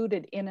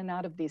included in and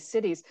out of these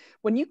cities.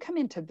 When you come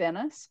into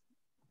Venice,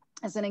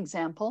 as an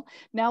example,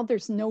 now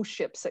there's no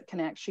ships that can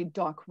actually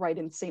dock right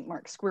in St.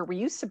 Mark's Square. We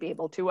used to be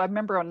able to. I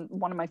remember on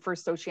one of my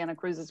first Oceania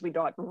cruises, we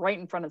docked right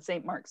in front of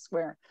St. Mark's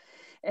Square.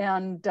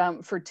 and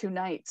for 2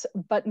 nights.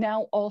 But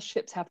now all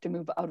ships have to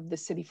move out of the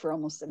city for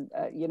almost a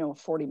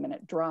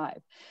 40-minute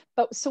drive.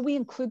 But so we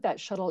include that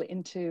shuttle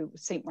into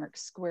St.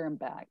 Mark's Square and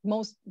back.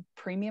 Most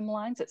premium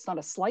lines, it's not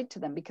a slight to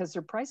them because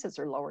their prices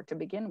are lower to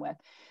begin with,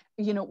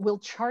 will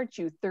charge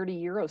you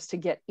 30 euros to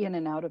get in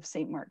and out of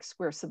St. Mark's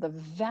Square. So the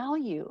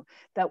value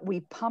that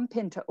we pump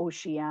into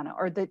Oceania,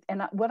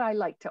 and what I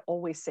like to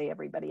always say,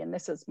 everybody, and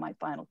this is my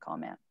final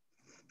comment,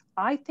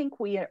 I think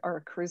we are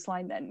a cruise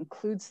line that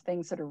includes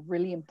things that are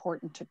really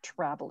important to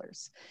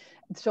travelers.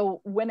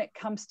 So when it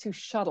comes to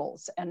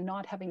shuttles and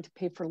not having to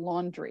pay for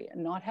laundry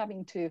and not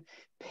having to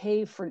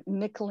pay for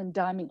nickel and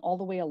diming all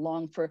the way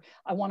along for,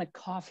 I want a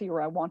coffee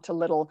or I want a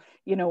little,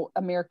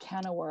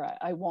 Americano, or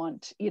I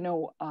want,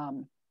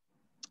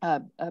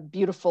 a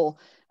beautiful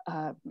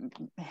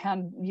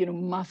hand,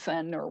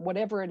 muffin or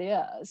whatever it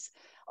is,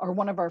 or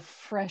one of our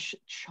fresh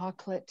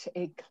chocolate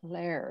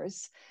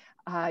eclairs,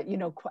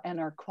 and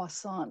our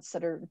croissants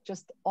that are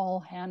just all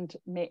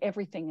handmade.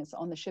 Everything is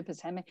on the ship is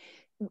handmade.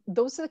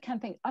 Those are the kind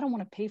of things, I don't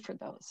want to pay for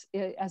those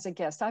as a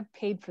guest. I've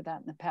paid for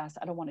that in the past.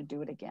 I don't want to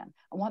do it again.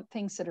 I want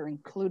things that are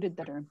included,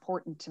 that are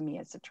important to me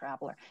as a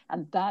traveler.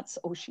 And that's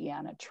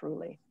Oceania,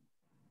 truly.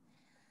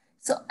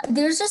 So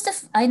there's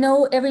just I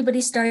know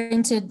everybody's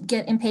starting to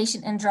get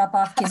impatient and drop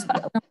off because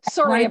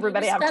sorry,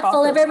 everybody, I'm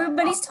respectful of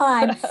everybody's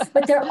time,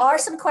 but there are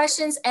some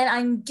questions and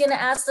I'm gonna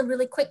ask them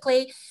really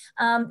quickly.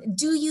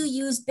 Do you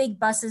use big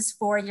buses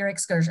for your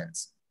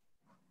excursions?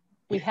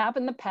 We have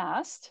in the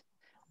past.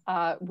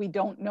 We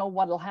don't know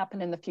what will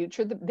happen in the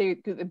future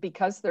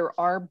because there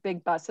are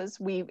big buses.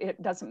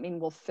 It doesn't mean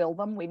we'll fill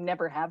them. We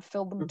never have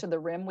filled them to the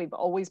rim. We've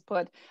always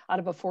put, out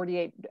of a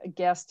 48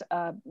 guest,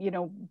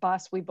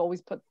 bus, we've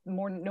always put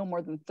no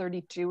more than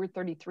 32 or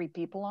 33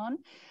 people on.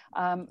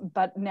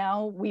 But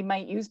now we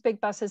might use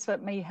big buses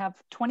that may have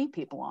 20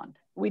 people on.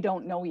 We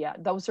don't know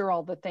yet. Those are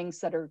all the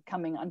things that are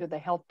coming under the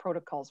health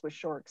protocols with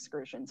shore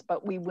excursions,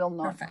 but we will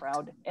not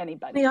crowd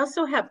anybody. We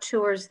also have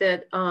tours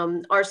that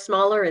are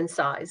smaller in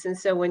size. And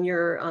so when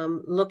you're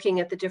looking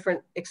at the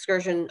different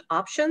excursion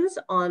options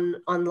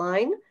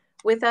online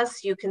with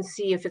us, you can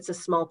see if it's a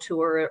small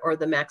tour or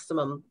the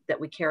maximum that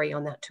we carry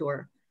on that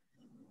tour.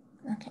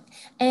 Okay.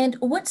 And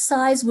what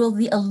size will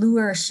the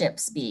Allure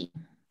ships be?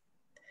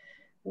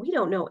 We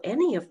don't know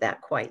any of that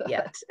quite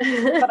yet.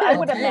 But I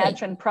would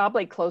imagine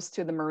probably close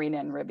to the Marina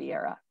and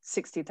Riviera,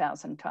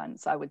 60,000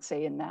 tons, I would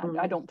say in that.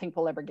 I don't think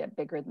we'll ever get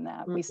bigger than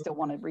that. We still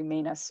want to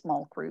remain a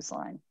small cruise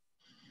line.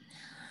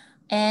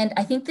 And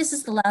I think this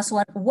is the last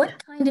one.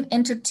 What kind of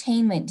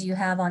entertainment do you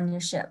have on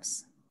your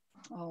ships?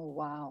 Oh,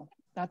 wow.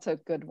 That's a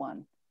good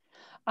one.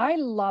 I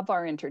love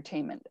our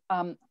entertainment.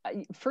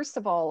 First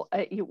of all,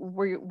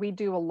 we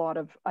do a lot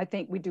of, I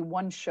think we do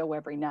one show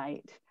every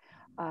night.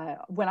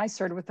 When I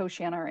started with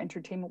Oceania, our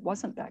entertainment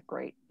wasn't that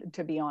great,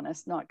 to be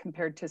honest, not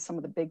compared to some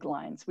of the big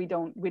lines. We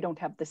don't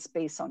have the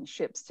space on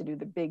ships to do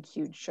the big,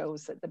 huge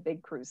shows that the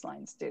big cruise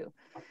lines do.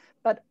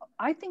 But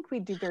I think we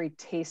do very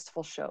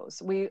tasteful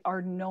shows. We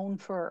are known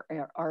for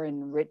our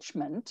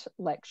enrichment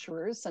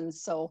lecturers. And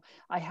so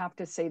I have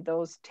to say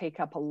those take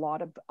up a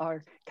lot of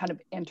our kind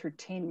of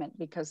entertainment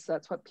because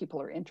that's what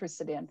people are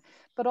interested in.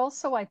 But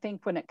also I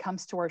think when it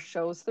comes to our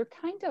shows, they're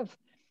kind of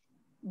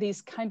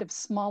these kind of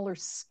smaller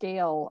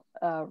scale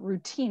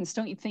routines,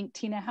 don't you think,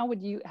 Tina? How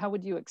would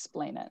you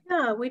explain it?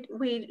 Yeah,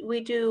 we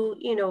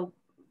do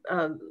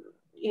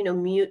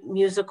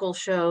musical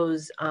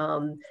shows.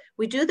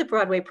 We do the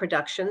Broadway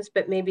productions,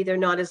 but maybe they're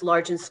not as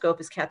large in scope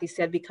as Kathy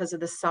said because of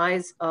the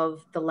size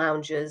of the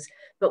lounges.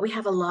 But we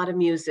have a lot of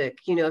music.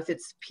 If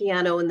it's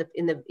piano in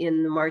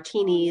the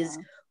martinis. Oh,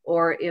 yeah.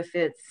 Or if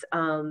it's,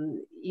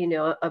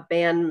 a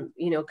band,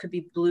 could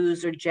be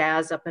blues or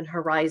jazz up in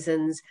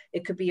Horizons.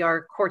 It could be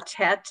our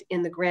quartet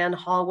in the grand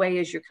hallway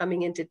as you're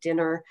coming into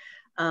dinner.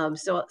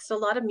 So a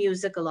lot of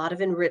music, a lot of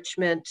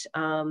enrichment.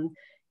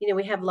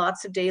 We have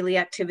lots of daily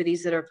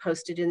activities that are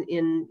posted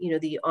in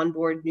the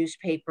onboard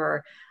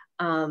newspaper.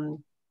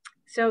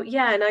 So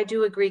yeah, and I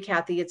do agree,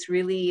 Kathy. It's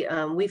really,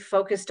 we've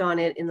focused on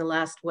it in the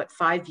last,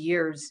 5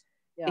 years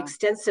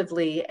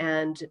extensively,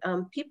 and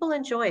people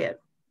enjoy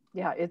it.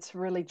 Yeah, it's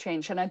really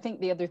changed. And I think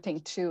the other thing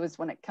too is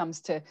when it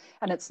comes to,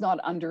 and it's not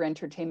under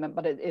entertainment,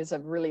 but it is a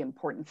really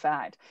important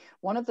fact.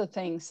 One of the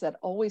things that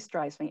always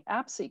drives me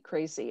absolutely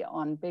crazy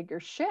on bigger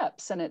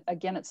ships, and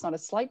it's not a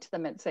slight to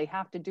them, it's they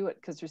have to do it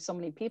because there's so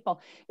many people,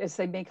 is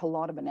they make a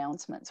lot of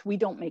announcements. We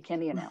don't make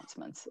any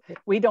announcements.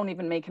 We don't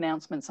even make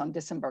announcements on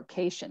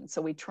disembarkation.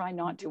 So we try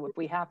not to. If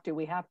we have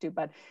to,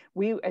 but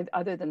we,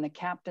 other than the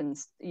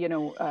captains,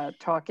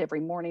 talk every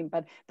morning.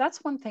 But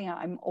that's one thing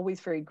I'm always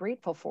very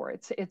grateful for.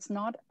 It's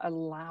not a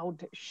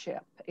loud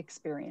ship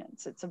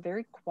experience. It's a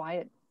very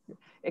quiet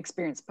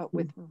experience, but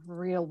with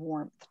real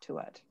warmth to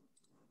it.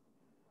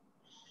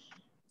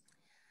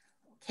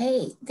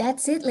 Okay,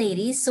 that's it,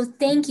 ladies. So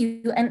thank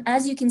you. And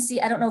as you can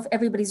see, I don't know if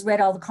everybody's read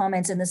all the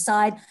comments on the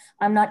side.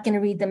 I'm not going to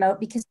read them out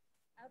because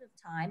I'm out of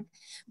time,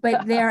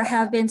 but there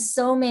have been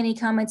so many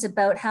comments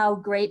about how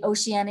great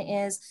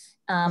Oceania is,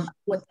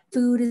 what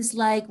food is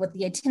like, what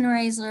the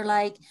itineraries are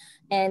like.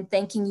 and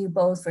thanking you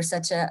both for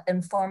such an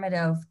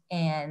informative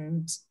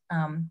and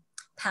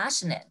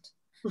passionate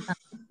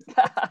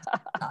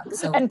talk.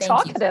 So and thank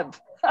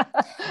talkative.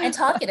 And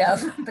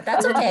talkative, but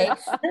that's okay.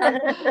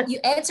 You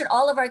answered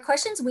all of our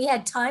questions. We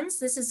had tons.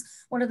 This is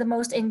one of the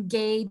most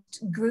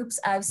engaged groups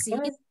I've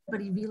seen.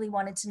 Everybody really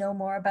wanted to know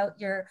more about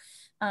your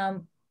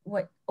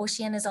what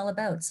Oceania is all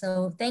about.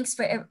 So thanks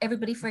for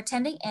everybody for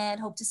attending, and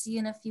hope to see you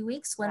in a few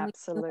weeks. When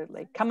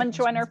Absolutely. Come and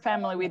join our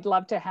family. We'd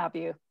love to have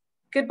you.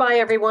 Goodbye,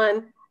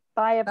 everyone.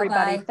 Bye,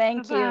 everybody. Bye-bye.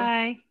 Thank you.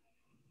 Bye-bye.